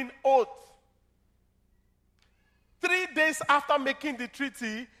binding oath. 3 days after making the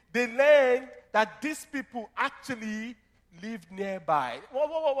treaty, they learned that these people actually lived nearby.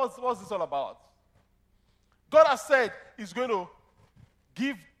 What's this all about? God has said he's going to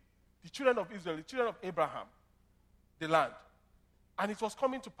give the children of Israel, the children of Abraham, the land. And it was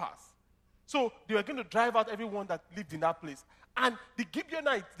coming to pass. So they were going to drive out everyone that lived in that place. And the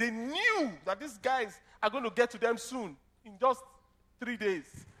Gibeonites, they knew that these guys are going to get to them soon, in just 3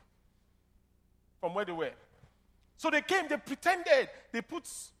 days from where they were. So they came, they pretended, they put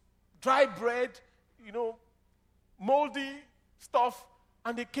dry bread, moldy stuff,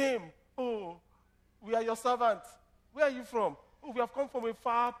 and they came. Oh, we are your servants. Where are you from? Oh, we have come from a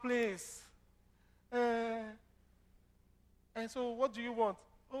far place. And so what do you want?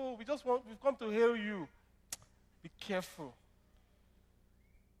 Oh, we've come to hail you. Be careful.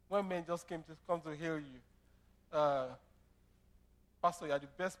 When men just come to hail you. Pastor, you're the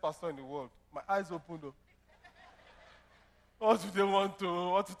best pastor in the world. My eyes opened up. What do they want to?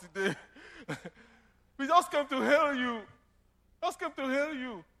 What do today? We just came to hail you. Just came to hail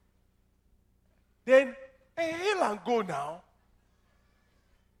you. Then, hail and go now.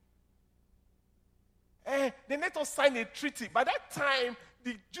 They let us sign a treaty. By that time,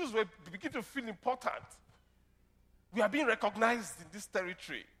 the Jews were beginning to feel important. We are being recognized in this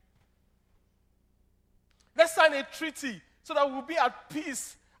territory. Let's sign a treaty so that we'll be at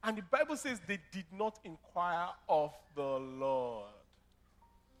peace. And the Bible says they did not inquire of the Lord.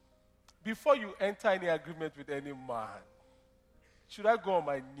 Before you enter any agreement with any man, should I go on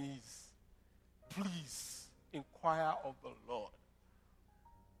my knees? Please inquire of the Lord.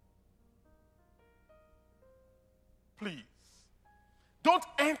 Please. Don't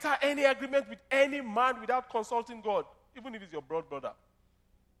enter any agreement with any man without consulting God, even if it's your blood brother.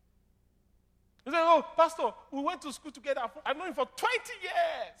 You say, oh, Pastor, we went to school together. I've known him for 20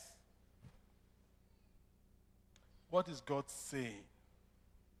 years. What is God saying?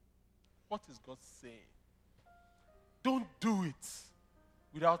 What is God saying? Don't do it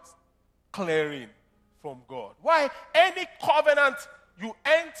without clearing from God. Why? Any covenant you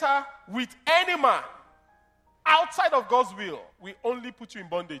enter with any man outside of God's will will only put you in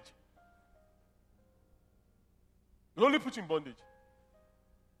bondage. Will only put you in bondage.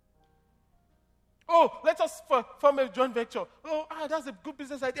 Oh, let us form a joint venture. Oh, that's a good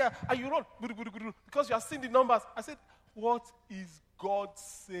business idea. And you run, because you have seen the numbers. I said, what is God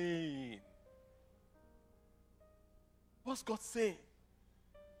saying? What's God saying?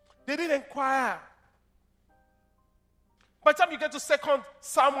 They didn't inquire. By the time you get to 2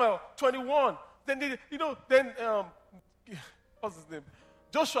 Samuel 21, then what's his name?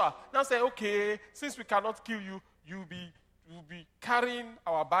 Joshua now say, okay, since we cannot kill you, you'll be carrying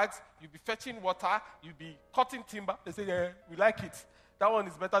our bags, you'll be fetching water, you'll be cutting timber. They say, yeah, we like it. That one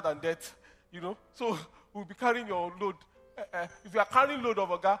is better than death, So we'll be carrying your load. If you are carrying load of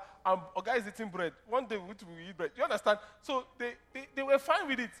Oga, and Oga is eating bread, one day we will eat bread. You understand? So they were fine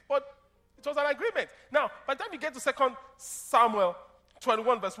with it, but it was an agreement. Now, by the time you get to 2 Samuel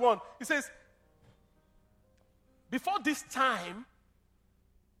 21 verse 1, it says, before this time,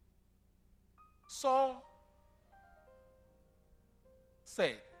 Saul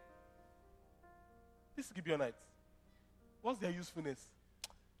said, these Gibeonites, what's their usefulness?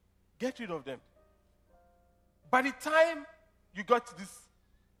 Get rid of them. By the time you got to this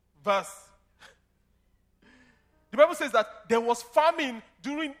verse, the Bible says that there was famine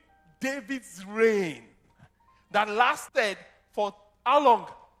during David's reign that lasted for how long?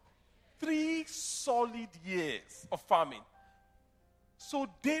 3 solid years of famine. So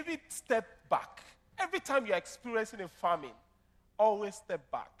David stepped back. Every time you're experiencing a famine, always step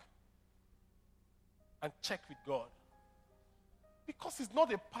back and check with God. Because it's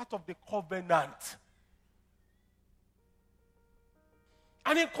not a part of the covenant.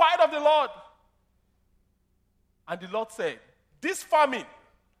 And he inquired of the Lord. And the Lord said, this famine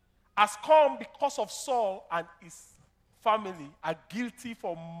has come because of Saul and his family are guilty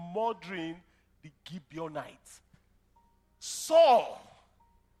for murdering the Gibeonites. Saul,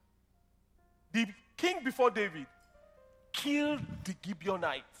 the king before David, killed the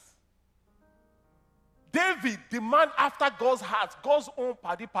Gibeonites. David, the man after God's heart, God's own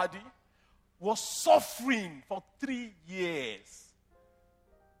paddy, was suffering for 3 years.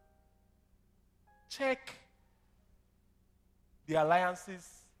 Check the alliances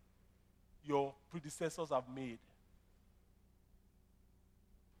your predecessors have made.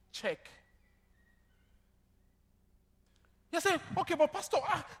 Check. You say, okay, but Pastor,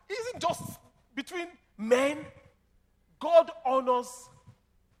 isn't just between men? God honors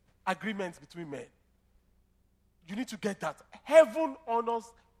agreements between men. You need to get that. Heaven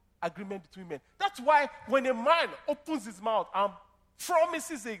honors agreement between men. That's why when a man opens his mouth and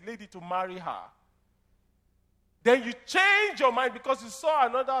promises a lady to marry her, then you change your mind because you saw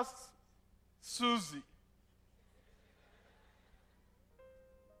another Susie.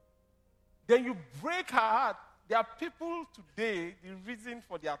 Then you break her heart. There are people today, the reason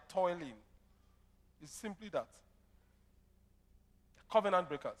for their toiling is simply that. Covenant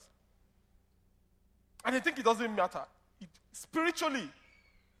breakers. And they think it doesn't matter. Spiritually,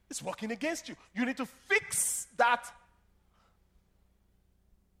 it's working against you. You need to fix that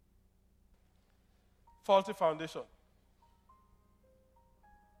faulty foundation.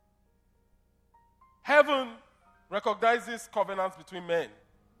 Heaven recognizes covenants between men.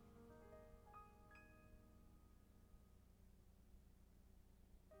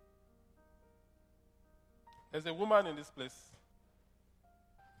 There's a woman in this place.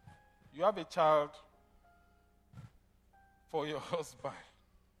 You have a child for your husband.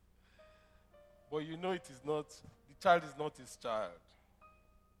 But you know it is not, the child is not his child.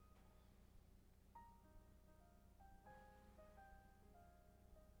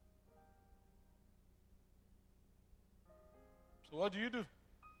 So what do? I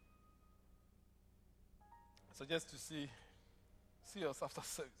suggest to see us after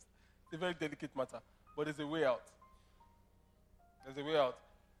service. It's a very delicate matter, but there's a way out. There's a way out.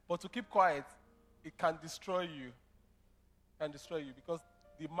 But to keep quiet, it can destroy you. It can destroy you because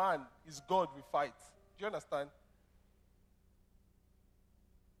the man is God we fight. Do you understand?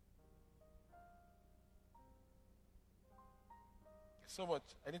 So much.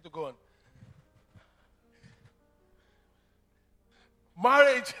 I need to go on.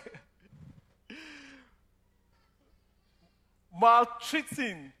 Marriage.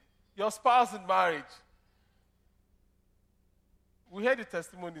 Maltreating your spouse in marriage. We heard the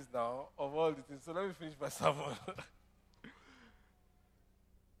testimonies now of all the things, so let me finish my sermon.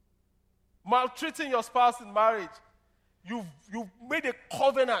 Maltreating your spouse in marriage. You've made a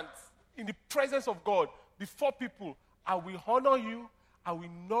covenant in the presence of God before people. I will honor you, I will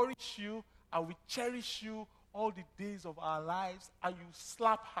nourish you, I will cherish you all the days of our lives, and you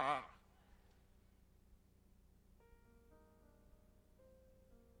slap her.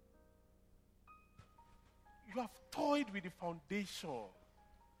 You have toyed with the foundation. You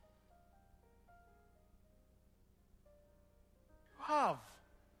have.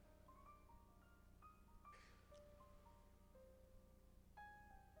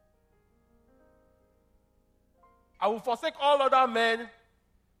 I will forsake all other men,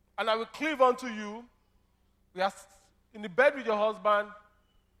 and I will cleave unto you. We are in the bed with your husband,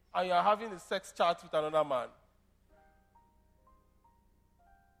 and you are having a sex chat with another man.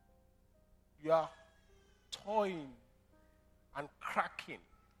 You are toying and cracking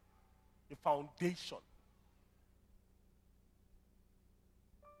the foundation.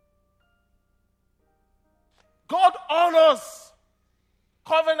 God honors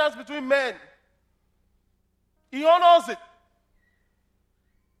covenants between men. He honors it.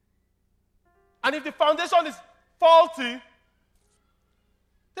 And if the foundation is faulty,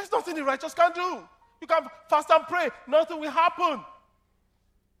 there's nothing the righteous can do. You can fast and pray. Nothing will happen.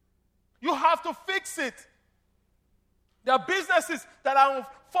 You have to fix it. There are businesses that are on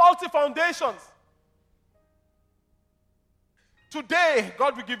faulty foundations. Today,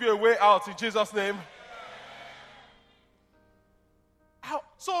 God will give you a way out in Jesus' name.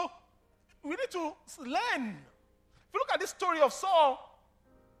 So, we need to learn. If you look at this story of Saul,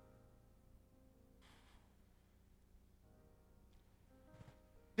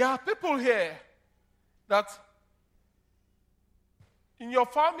 there are people here that in your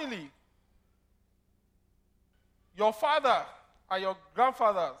family, your father and your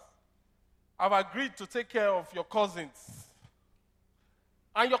grandfathers have agreed to take care of your cousins.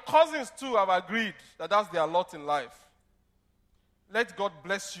 And your cousins too have agreed that that's their lot in life. Let God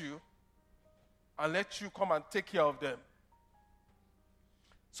bless you and let you come and take care of them.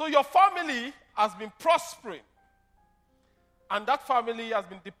 So your family has been prospering. And that family has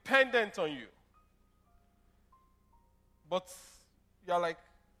been dependent on you. But you're like,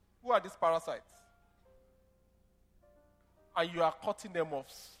 who are these parasites? And you are cutting them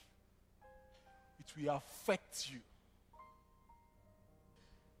off. It will affect you.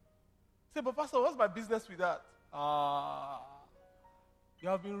 Say, but Pastor, what's my business with that? You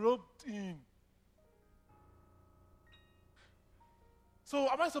have been roped in. So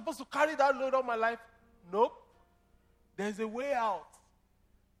am I supposed to carry that load on my life? Nope. There's a way out.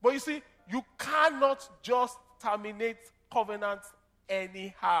 But you see, you cannot just terminate covenants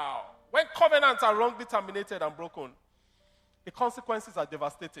anyhow. When covenants are wrongly terminated and broken, the consequences are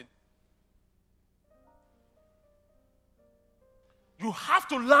devastating. You have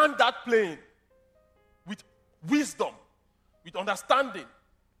to land that plane with wisdom, with understanding,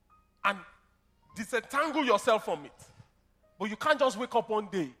 and disentangle yourself from it. But you can't just wake up one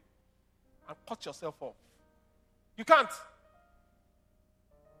day and cut yourself off. You can't.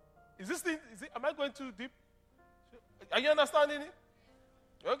 Am I going too deep? Are you understanding it?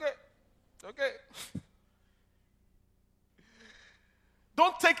 Okay.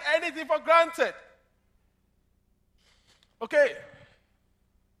 Don't take anything for granted. Okay.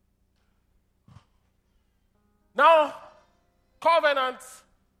 Now, covenants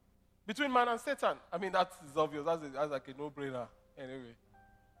between man and Satan. I mean, that is obvious. That's like a no-brainer. Anyway.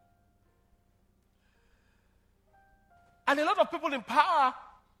 And a lot of people in power,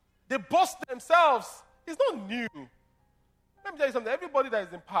 they boast themselves. It's not new. Let me tell you something. Everybody that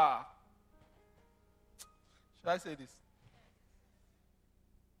is in power, should I say this?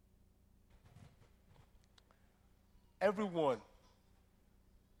 everyone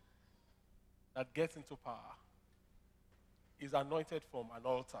that gets into power is anointed from an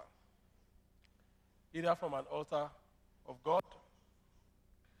altar. Either from an altar of God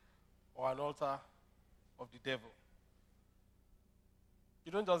or an altar of the devil.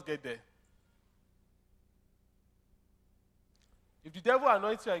 You don't just get there. If the devil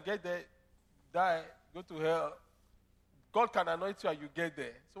anoints you and you get there, die, go to hell, God can anoint you and you get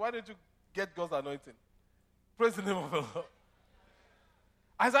there. So why don't you get God's anointing? Praise the name of the Lord.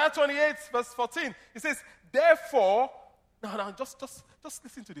 Isaiah 28, verse 14, it says, therefore, just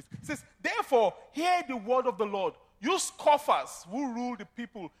listen to this. It says, therefore, hear the word of the Lord. You scoffers who rule the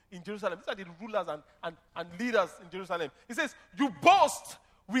people in Jerusalem. These are the rulers and leaders in Jerusalem. It says, you boast,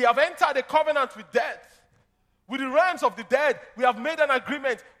 we have entered a covenant with death. With the realms of the dead, we have made an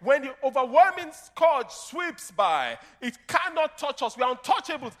agreement. When the overwhelming scourge sweeps by, it cannot touch us. We are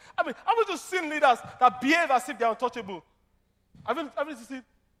untouchables. I mean, haven't you seen leaders that behave as if they are untouchable? Haven't you seen?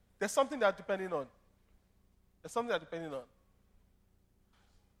 There's something they are depending on. There's something they are depending on.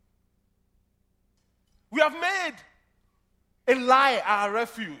 We have made a lie our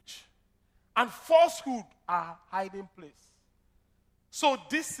refuge and falsehood our hiding place. So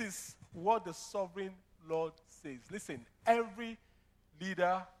this is what the sovereign Lord says. Listen, every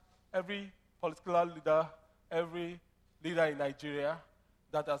leader, every political leader, every leader in Nigeria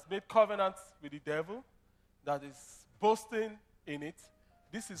that has made covenants with the devil, that is boasting in it,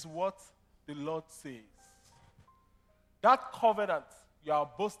 this is what the Lord says. That covenant you are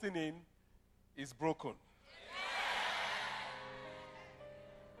boasting in is broken.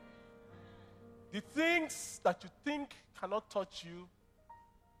 The things that you think cannot touch you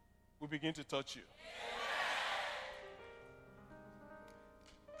will begin to touch you.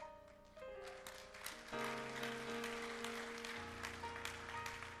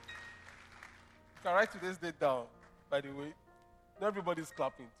 You can write today's date down, by the way. Not everybody's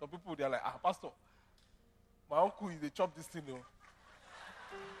clapping. Some people, they're like, Pastor, my uncle is they chop this thing.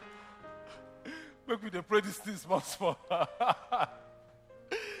 Make me they pray this thing small.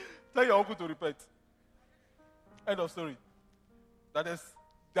 Tell your uncle to repent. End of story. That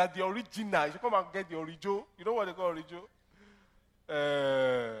the original. You should come and get the original. You know what they call original? So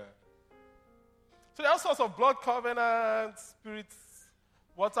there are all sorts of blood covenants, spirits,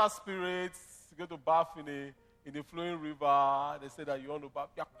 water spirits. You go to bath in a flowing river. They say that you want to bath.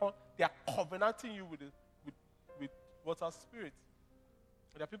 They are covenanting you with water spirits.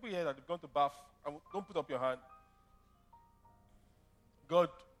 There are people here that have gone to bath. And don't put up your hand. God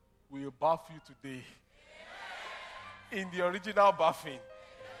will bath you today in the original bathing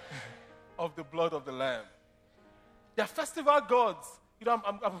of the blood of the Lamb. They are festival gods. You know,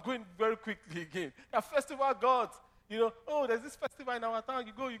 I'm going very quickly again. They are festival gods. You know, oh, there's this festival in our town.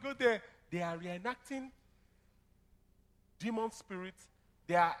 You go there. They are reenacting demon spirits.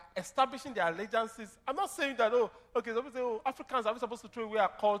 They are establishing their allegiances. I'm not saying that, some people say, Africans, are we supposed to throw away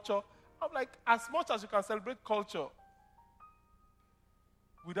our culture? I'm like, as much as you can celebrate culture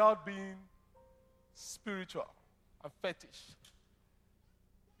without being spiritual and fetish,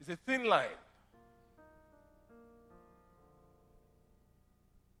 it's a thin line.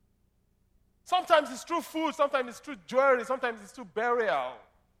 Sometimes it's through food, sometimes it's through jewelry, sometimes it's through burial.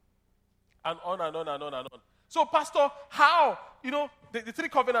 And on and on and on and on. So, Pastor, how? You know, the three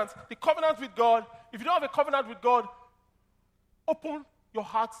covenants. The covenant with God. If you don't have a covenant with God, open your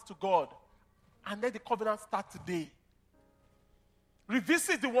hearts to God. And let the covenant start today.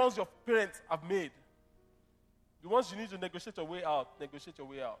 Revisit the ones your parents have made. The ones you need to negotiate your way out. Negotiate your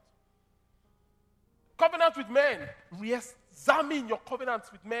way out. Covenant with men. Re-examine your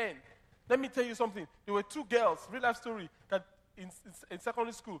covenants with men. Let me tell you something. There were two girls, real life story, that in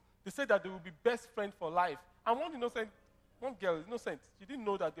secondary school, they said that they would be best friends for life. And one girl is innocent. She didn't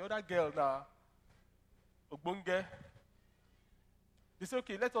know that the other girl, Ogbonge, they said,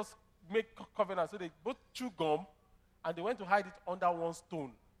 okay, let us make covenant. So they both chew gum, and they went to hide it under one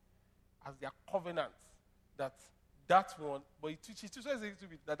stone as their covenant. That one, but she says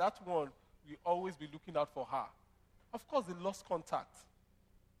that one will always be looking out for her. Of course, they lost contact.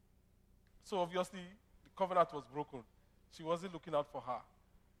 So obviously, the covenant was broken. She wasn't looking out for her.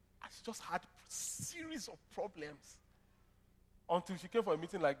 And she just had a series of problems until she came for a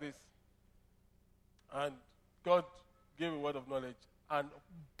meeting like this. And God gave a word of knowledge. And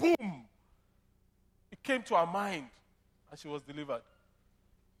boom! It came to her mind. And she was delivered.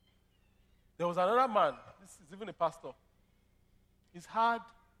 There was another man. This is even a pastor. He's had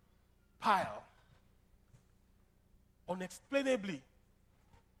pile. Unexplainably.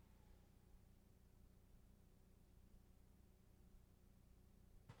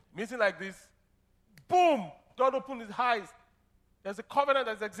 Meeting like this, boom, God opened his eyes. There's a covenant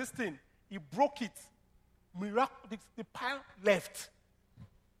that's existing. He broke it. The pile left.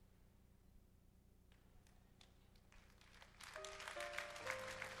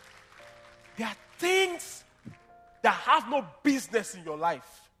 There are things that have no business in your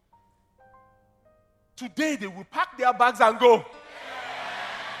life. Today they will pack their bags and go.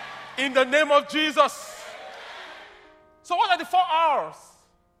 In the name of Jesus. So what are the 4 hours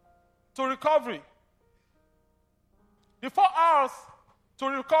to recovery? The 4 hours to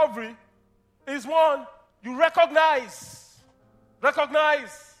recovery is 1, you recognize that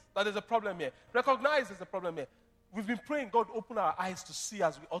there's a problem here. Recognize there's a problem here. We've been praying, God, open our eyes to see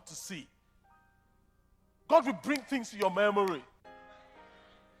as we ought to see. God will bring things to your memory.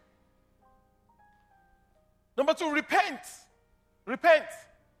 Number 2, repent. Repent.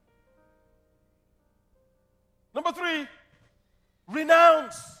 Number 3,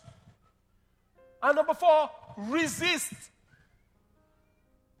 renounce. And number 4, resist.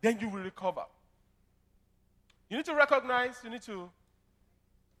 Then you will recover. You need to recognize, you need to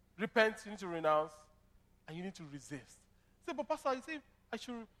repent, you need to renounce, and you need to resist. Say, but Pastor, you say I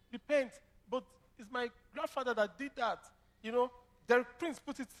should repent, but it's my grandfather that did that. You know, Derek Prince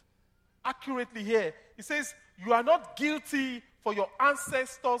put it accurately here. He says, you are not guilty for your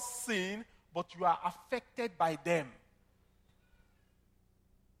ancestors' sin, but you are affected by them.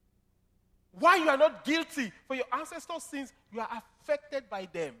 Why you are not guilty for your ancestors' sins, you are affected by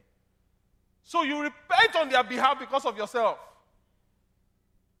them. So you repent on their behalf because of yourself.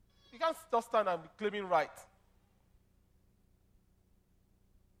 You can't just stand and be claiming right.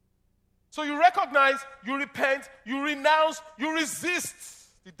 So you recognize, you repent, you renounce, you resist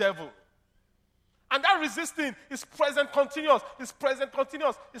the devil. And that resisting is present continuous. It's present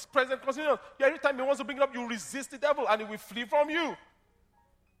continuous. It's present continuous. Every time he wants to bring it up, you resist the devil and he will flee from you.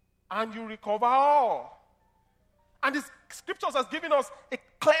 And you recover all. And the scriptures has given us a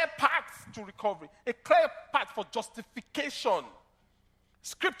clear path to recovery, a clear path for justification,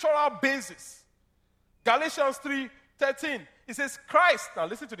 scriptural basis. Galatians 3:13, it says, Christ, now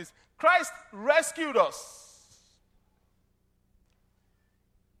listen to this, Christ rescued us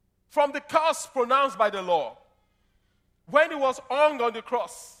from the curse pronounced by the law. When he was hung on the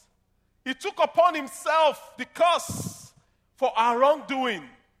cross, he took upon himself the curse for our wrongdoing,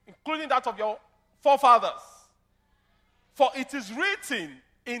 including that of your forefathers. For it is written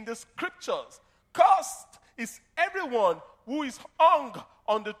in the scriptures, cursed is everyone who is hung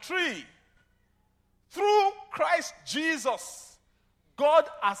on the tree. Through Christ Jesus, God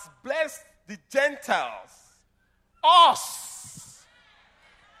has blessed the Gentiles, us,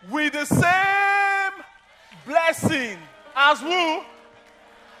 with the same blessing as who?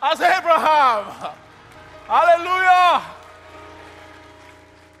 As Abraham. Hallelujah.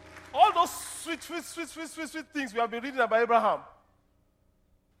 All those sweet things we have been reading about Abraham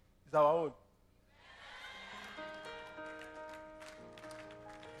is our own.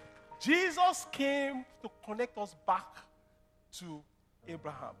 Jesus came to connect us back to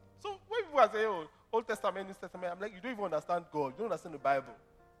Abraham. So when people say, oh, Old Testament, New Testament, I'm like, you don't even understand God. You don't understand the Bible.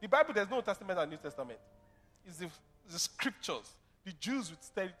 The Bible, there's no Old Testament and New Testament. It's the scriptures. The Jews would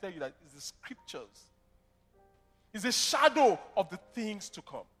tell you that it's the scriptures. It's a shadow of the things to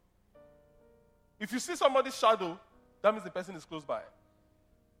come. If you see somebody's shadow, that means the person is close by.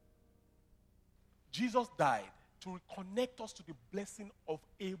 Jesus died to reconnect us to the blessing of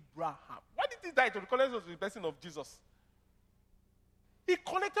Abraham. Why did he die? To reconnect us to the blessing of Jesus. He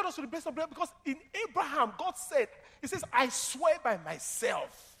connected us to the blessing of Abraham because in Abraham, God said, he says, I swear by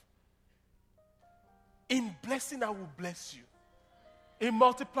myself, in blessing I will bless you. In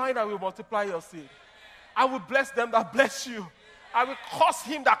multiplying I will multiply your seed. I will bless them that bless you. I will curse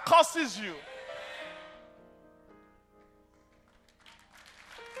him that curses you.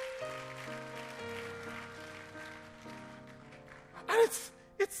 And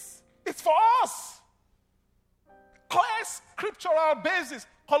it's for us. Clear scriptural basis.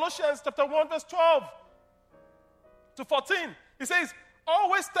 Colossians chapter 1 verse 12 to 14. It says,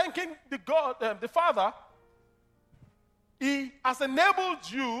 always thanking the Father, he has enabled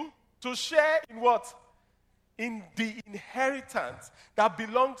you to share in what? In the inheritance that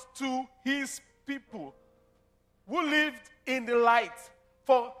belongs to his people who lived in the light.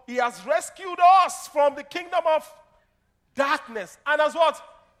 For he has rescued us from the kingdom of darkness and has what?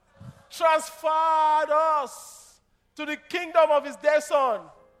 Transferred us to the kingdom of his dear son,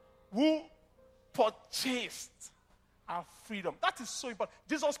 who purchased our freedom. That is so important.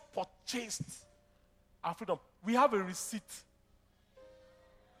 Jesus purchased our freedom. We have a receipt.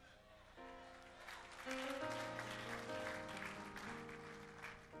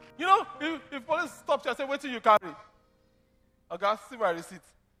 You know, if police stops you and say, wait till you carry. Okay, see my receipt.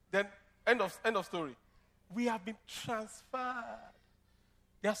 Then end of story. We have been transferred.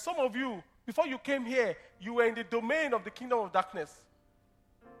 There are some of you, before you came here, you were in the domain of the kingdom of darkness.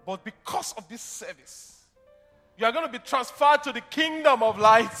 But because of this service, you are going to be transferred to the kingdom of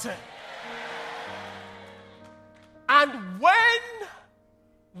light. And when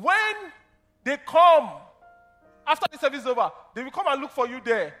they come, after the service is over, they will come and look for you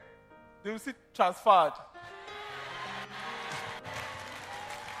there. They will see transferred.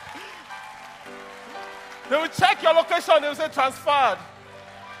 They will check your location. They will say transferred.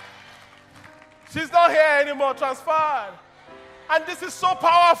 She's not here anymore. Transferred. And this is so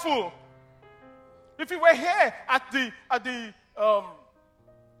powerful. If you were here at the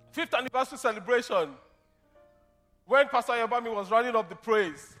 5th anniversary celebration, when Pastor Yobami was running up the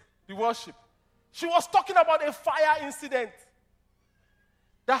praise, the worship, she was talking about a fire incident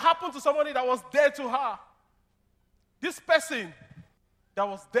that happened to somebody that was dear to her. This person that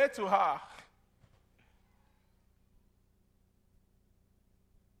was dear to her,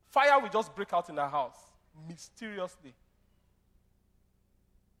 fire will just break out in her house, mysteriously.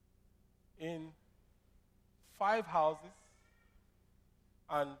 In 5 houses,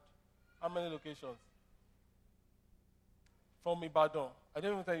 and how many locations? From Ibadan. I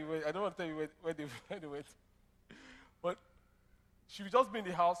don't want to tell you where they went. But she will just be in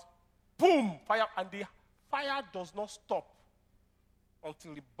the house, boom, fire, and the fire does not stop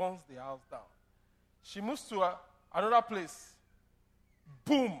until it burns the house down. She moves to another place,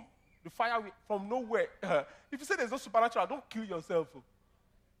 boom, the fire will, from nowhere. If you say there's no supernatural, don't kill yourself.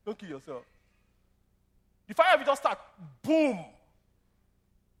 Don't kill yourself. The fire will just start, boom.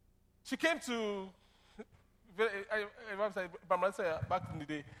 She came to back in the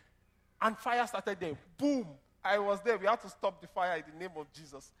day, and fire started there. Boom. I was there. We had to stop the fire in the name of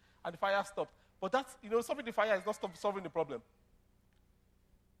Jesus. And the fire stopped. But that's, stopping the fire is not solving the problem.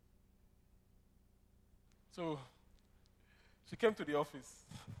 So, she came to the office.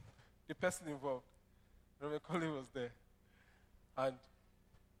 The person involved, Reverend Colin, was there. And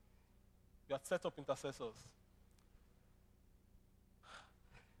we had set up intercessors.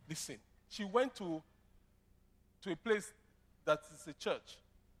 Listen, she went to a place that is a church,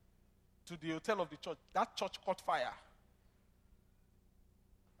 to the hotel of the church. That church caught fire.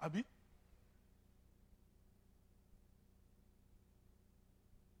 Abi?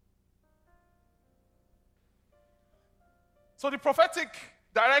 So the prophetic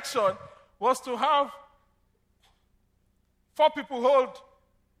direction was to have 4 people hold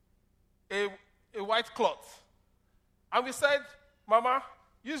a white cloth. And we said, Mama,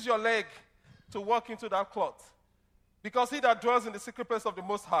 use your leg to walk into that cloth. Because he that dwells in the secret place of the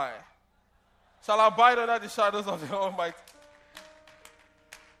Most High shall abide under the shadows of the Almighty.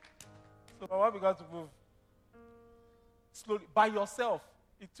 So Mama began to move slowly, by yourself.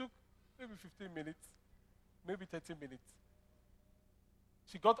 It took maybe 15 minutes, maybe 30 minutes.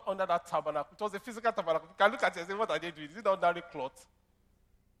 She got under that tabernacle. It was a physical tabernacle. You can look at it and say, what are they doing? Is it ordinary cloth?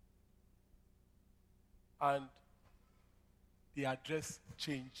 And the address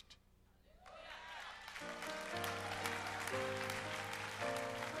changed.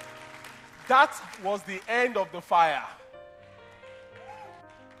 That was the end of the fire.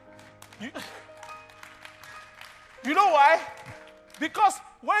 You know why? Because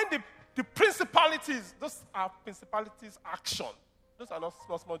when the principalities, those are principalities' action. Those are not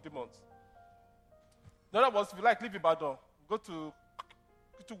small demons. In other words, if you like, leave Ibadan, go to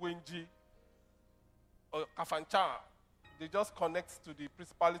Wenji or Kafancha. They just connect to the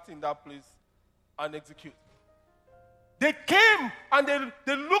principality in that place and execute. They came and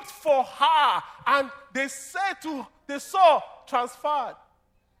they looked for her and they saw transferred.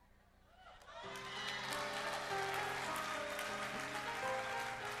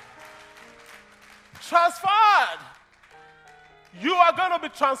 Transferred. You are going to be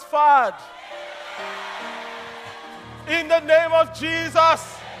transferred. In the name of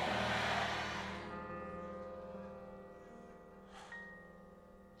Jesus.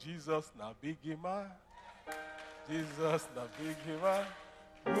 Jesus na biggie man. Jesus na biggie man.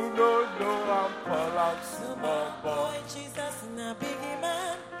 Who no I'm call out small boy. Jesus na biggie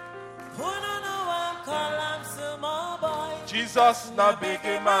man. Who no I'm call out small boy. Jesus na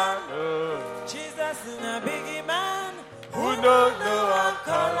biggie man. Jesus na biggie man. Who no I'm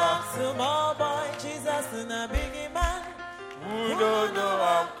call out small boy. Jesus na biggie man. Who no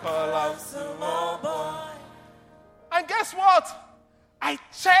I'm call out small boy. And guess what? I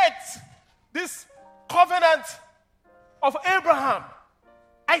checked this covenant of Abraham.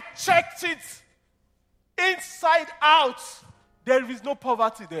 I checked it inside out. there is no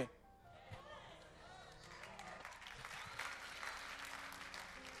poverty there.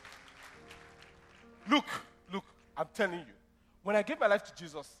 Look, I'm telling you. When I gave my life to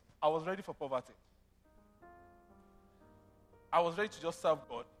Jesus, I was ready for poverty. I was ready to just serve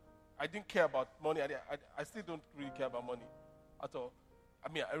God. I didn't care about money. I still don't really care about money at all. I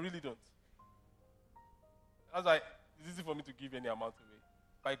mean, I really don't. That's why it's easy for me to give any amount away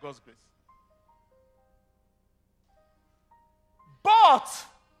by God's grace. But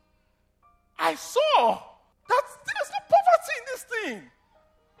I saw that there's no poverty in this thing.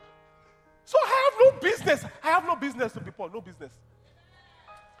 So I have no business to be poor. No business.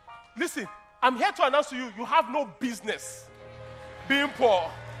 Listen, I'm here to announce to you, you have no business being poor.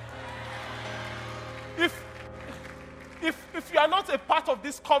 If you are not a part of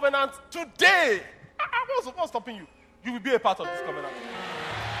this covenant today, what's stopping you? You will be a part of this covenant.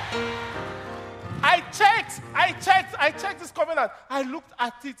 I checked this covenant. I looked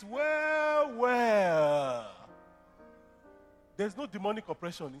at it well. There's no demonic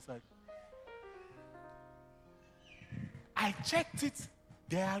oppression inside. I checked it.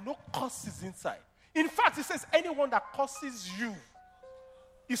 There are no curses inside. In fact, it says anyone that curses you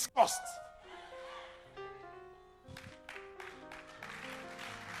is cursed.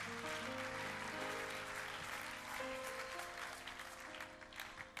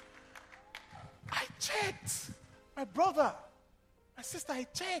 I checked. My brother, my sister, I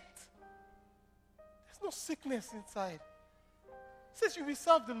checked. There's no sickness inside. It says you will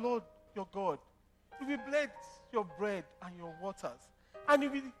serve the Lord your God. You will bless your bread and your waters. And he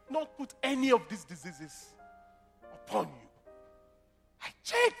will not put any of these diseases upon you. I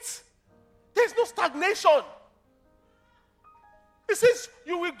checked. There's no stagnation. It says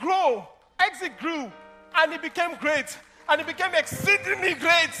you will grow. Isaac grew and he became great. And he became exceedingly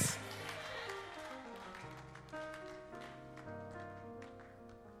great.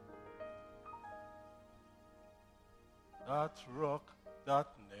 That rock that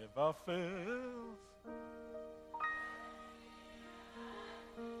never fails.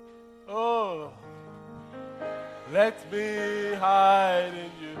 Oh, let me hide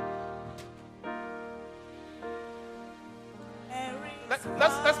in you. Let's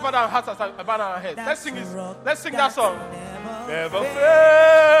bow our hearts and bow our heads. Let's sing this. Let's sing that song. Never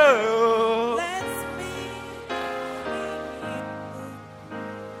fail.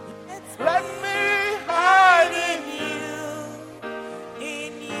 Let me hide in you.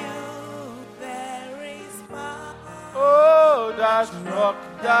 In you there is power. Oh, that rock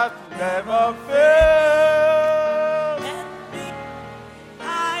that never fails. Let me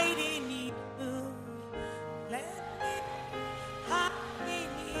hide in you. Let me hide in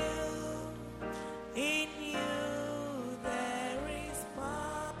you. In you there is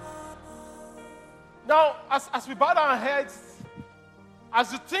power. Now, as we bow our heads,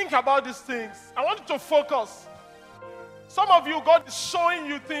 as you think about these things, I want you to focus. Some of you, God is showing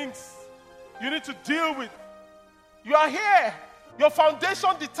you things you need to deal with. You are here. Your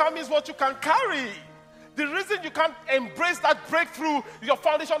foundation determines what you can carry. The reason you can't embrace that breakthrough, your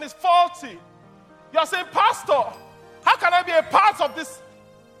foundation is faulty. You are saying, Pastor, how can I be a part of this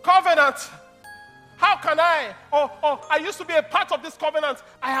covenant? How can I? Or I used to be a part of this covenant.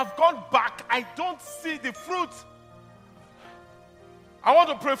 I have gone back. I don't see the fruit. I want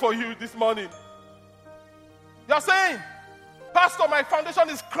to pray for you this morning. You are saying, Pastor, my foundation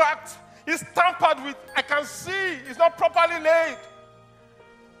is cracked. It's tampered with. I can see it's not properly laid.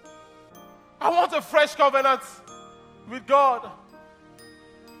 I want a fresh covenant with God.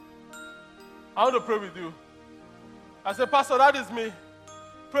 I want to pray with you. I said, Pastor, that is me.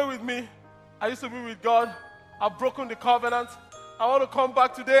 Pray with me. I used to be with God. I've broken the covenant. I want to come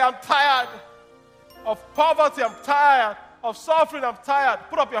back today. I'm tired of poverty. I'm tired of suffering. I'm tired.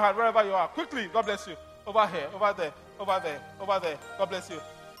 Put up your hand wherever you are. Quickly. God bless you. Over here. Over there. Over there. Over there. God bless you.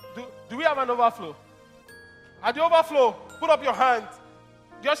 Do we have an overflow? At the overflow, put up your hand.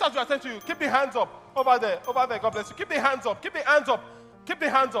 The ushers will attend to you. Keep the hands up. Over there. Over there. God bless you. Keep the hands up. Keep the hands up. Keep the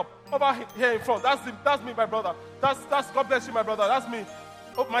hands up. Over here in front. That's me, my brother. That's God bless you, my brother. That's me.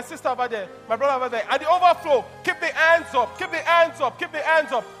 Oh, my sister over there. My brother over there. At the overflow, keep the hands up. Keep the hands up. Keep the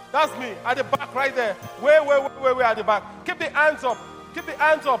hands up. That's me. At the back right there. Way at the back. Keep the hands up. Keep the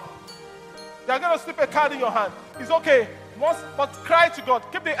hands up. They're going to slip a card in your hand. It's okay. But cry to God.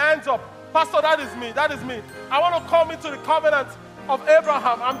 Keep the hands up. Pastor, that is me. That is me. I want to come into the covenant of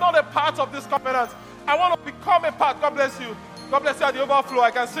Abraham. I'm not a part of this covenant. I want to become a part. God bless you. God bless you at the overflow. I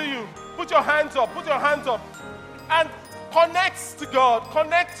can see you. Put your hands up. Put your hands up. And connect to God.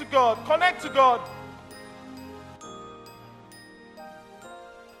 Connect to God. Connect to God.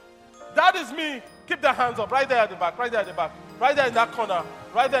 That is me. Keep the hands up. Right there at the back. Right there at the back. Right there in that corner.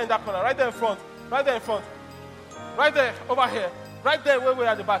 Right there in that corner. Right there in front. Right there in front. Right there, over here. Right there, way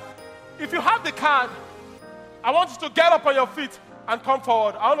at the back. If you have the card, I want you to get up on your feet and come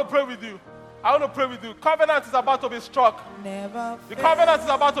forward. I want to pray with you. I want to pray with you. Covenant is about to be struck. The covenant is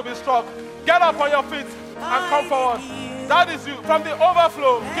about to be struck. Get up on your feet and come forward. That is you. From the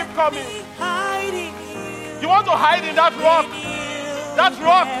overflow, keep coming. You want to hide in that rock. That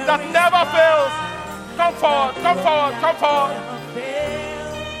rock that never fails. Come forward, come forward, come forward.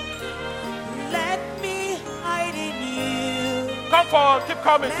 Let me hide in you. Come forward, keep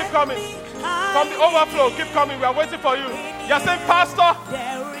coming, keep coming. From the overflow, keep coming. We are waiting for you. You're saying, Pastor,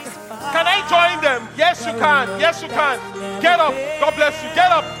 can I join them? Yes, you can. Yes, you can. Get up. God bless you.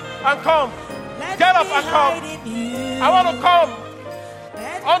 Get up and come. Get up and come. I want to come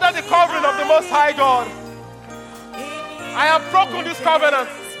under the covering of the Most High God. I have broken this covenant.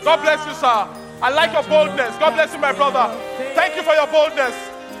 God bless you, sir. I like your boldness. God bless you, my brother. Thank you for your boldness.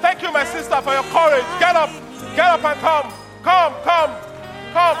 Thank you, my sister, for your courage. Get up. Get up and come. Come, come,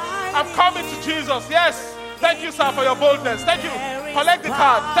 come. I'm coming to Jesus. Yes. Thank you, sir, for your boldness. Thank you. Collect the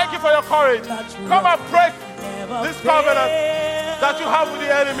card. Thank you for your courage. Come and break this covenant that you have with the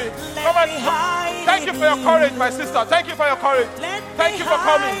enemy. Come and thank you for your courage, my sister. Thank you for your courage. Thank you for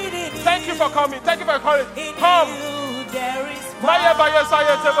coming. Thank you for coming. Thank you for your courage. Come. From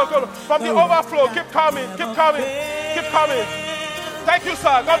the overflow, keep coming. Keep coming. Keep coming. Thank you,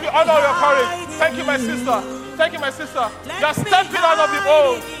 sir. God will honor your courage. Thank you, my sister. Thank you, my sister. You are stepping out of the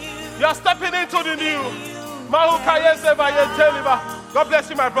old. You are stepping into the new. God bless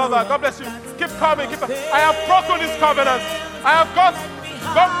you, my brother. God bless you. Keep coming. I have broken this covenant. I have gone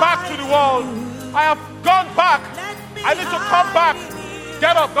back to the world. I have gone back. I need to come back.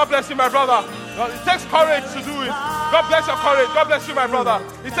 Get up. God bless you, my brother. It takes courage to do it. God bless your courage. God bless you, my brother.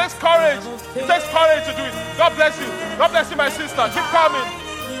 It takes courage. It takes courage to do it. God bless you. God bless you, my sister. Keep coming.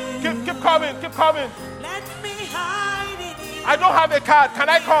 Keep coming. Keep coming. I don't have a card. Can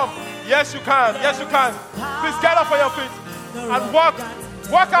I come? Yes, you can. Yes, you can. Please get up on your feet and walk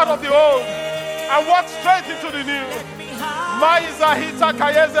out of the old and walk straight into the new. Maizahita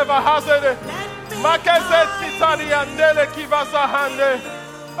kayeze bahazede. Makeze titani andele kivasa hande.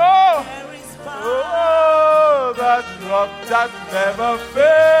 Oh, that rock that never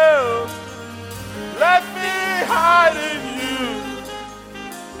fails. Let me hide in you.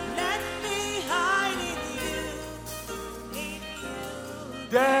 Let me hide in you. In you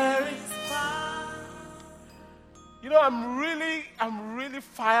There is. power. You know, I'm really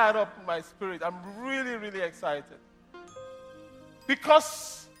fired up in my spirit. I'm really, really excited.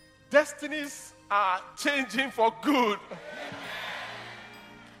 Because destinies are changing for good.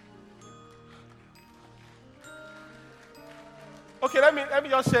 Okay, let me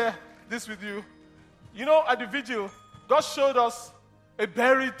just share this with you. You know, at the vigil, God showed us a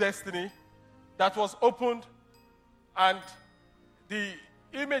buried destiny that was opened, and the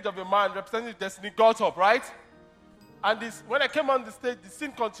image of a man representing destiny got up, right? And when I came on the stage, the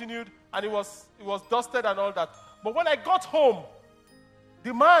scene continued, and it was dusted and all that. But when I got home,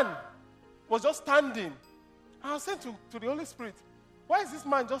 the man was just standing. I was saying to the Holy Spirit, why is this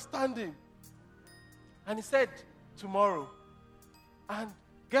man just standing? And he said, tomorrow. And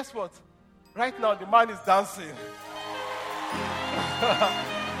guess what? Right now, the man is dancing.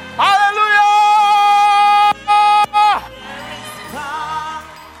 Hallelujah!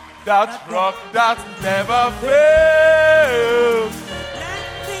 That rock that never fails.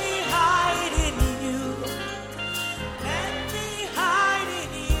 Let me hide in you. Let me hide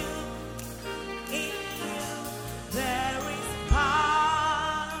in you. In you there is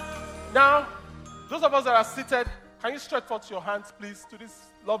power. Now, those of us that are seated, can you stretch forth your hands, please, to these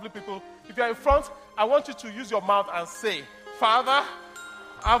lovely people? If you're in front, I want you to use your mouth and say, Father,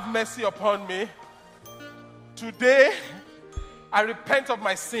 have mercy upon me. Today, I repent of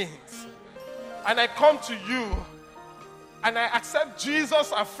my sins. And I come to you. And I accept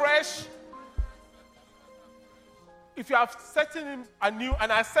Jesus afresh. If you have accepted him anew,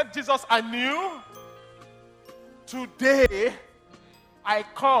 and I accept Jesus anew, today, I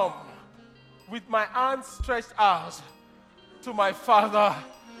come with my hands stretched out to my Father.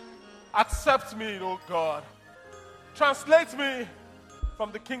 Accept me, O God. Translate me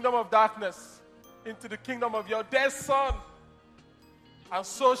from the kingdom of darkness into the kingdom of your dear Son. And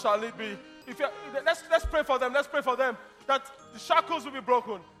so shall it be. Let's pray for them. Let's pray for them. That the shackles will be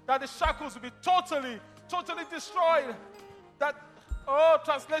broken. That the shackles will be totally destroyed. That,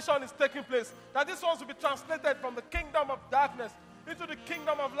 translation is taking place. That these ones will be translated from the kingdom of darkness into the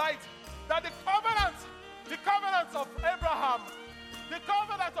kingdom of light. That the covenants of Abraham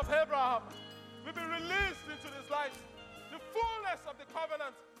will be released into this light. The fullness of the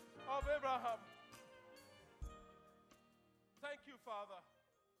covenant of Abraham. Thank you, Father.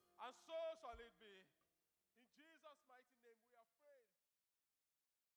 And so shall it be.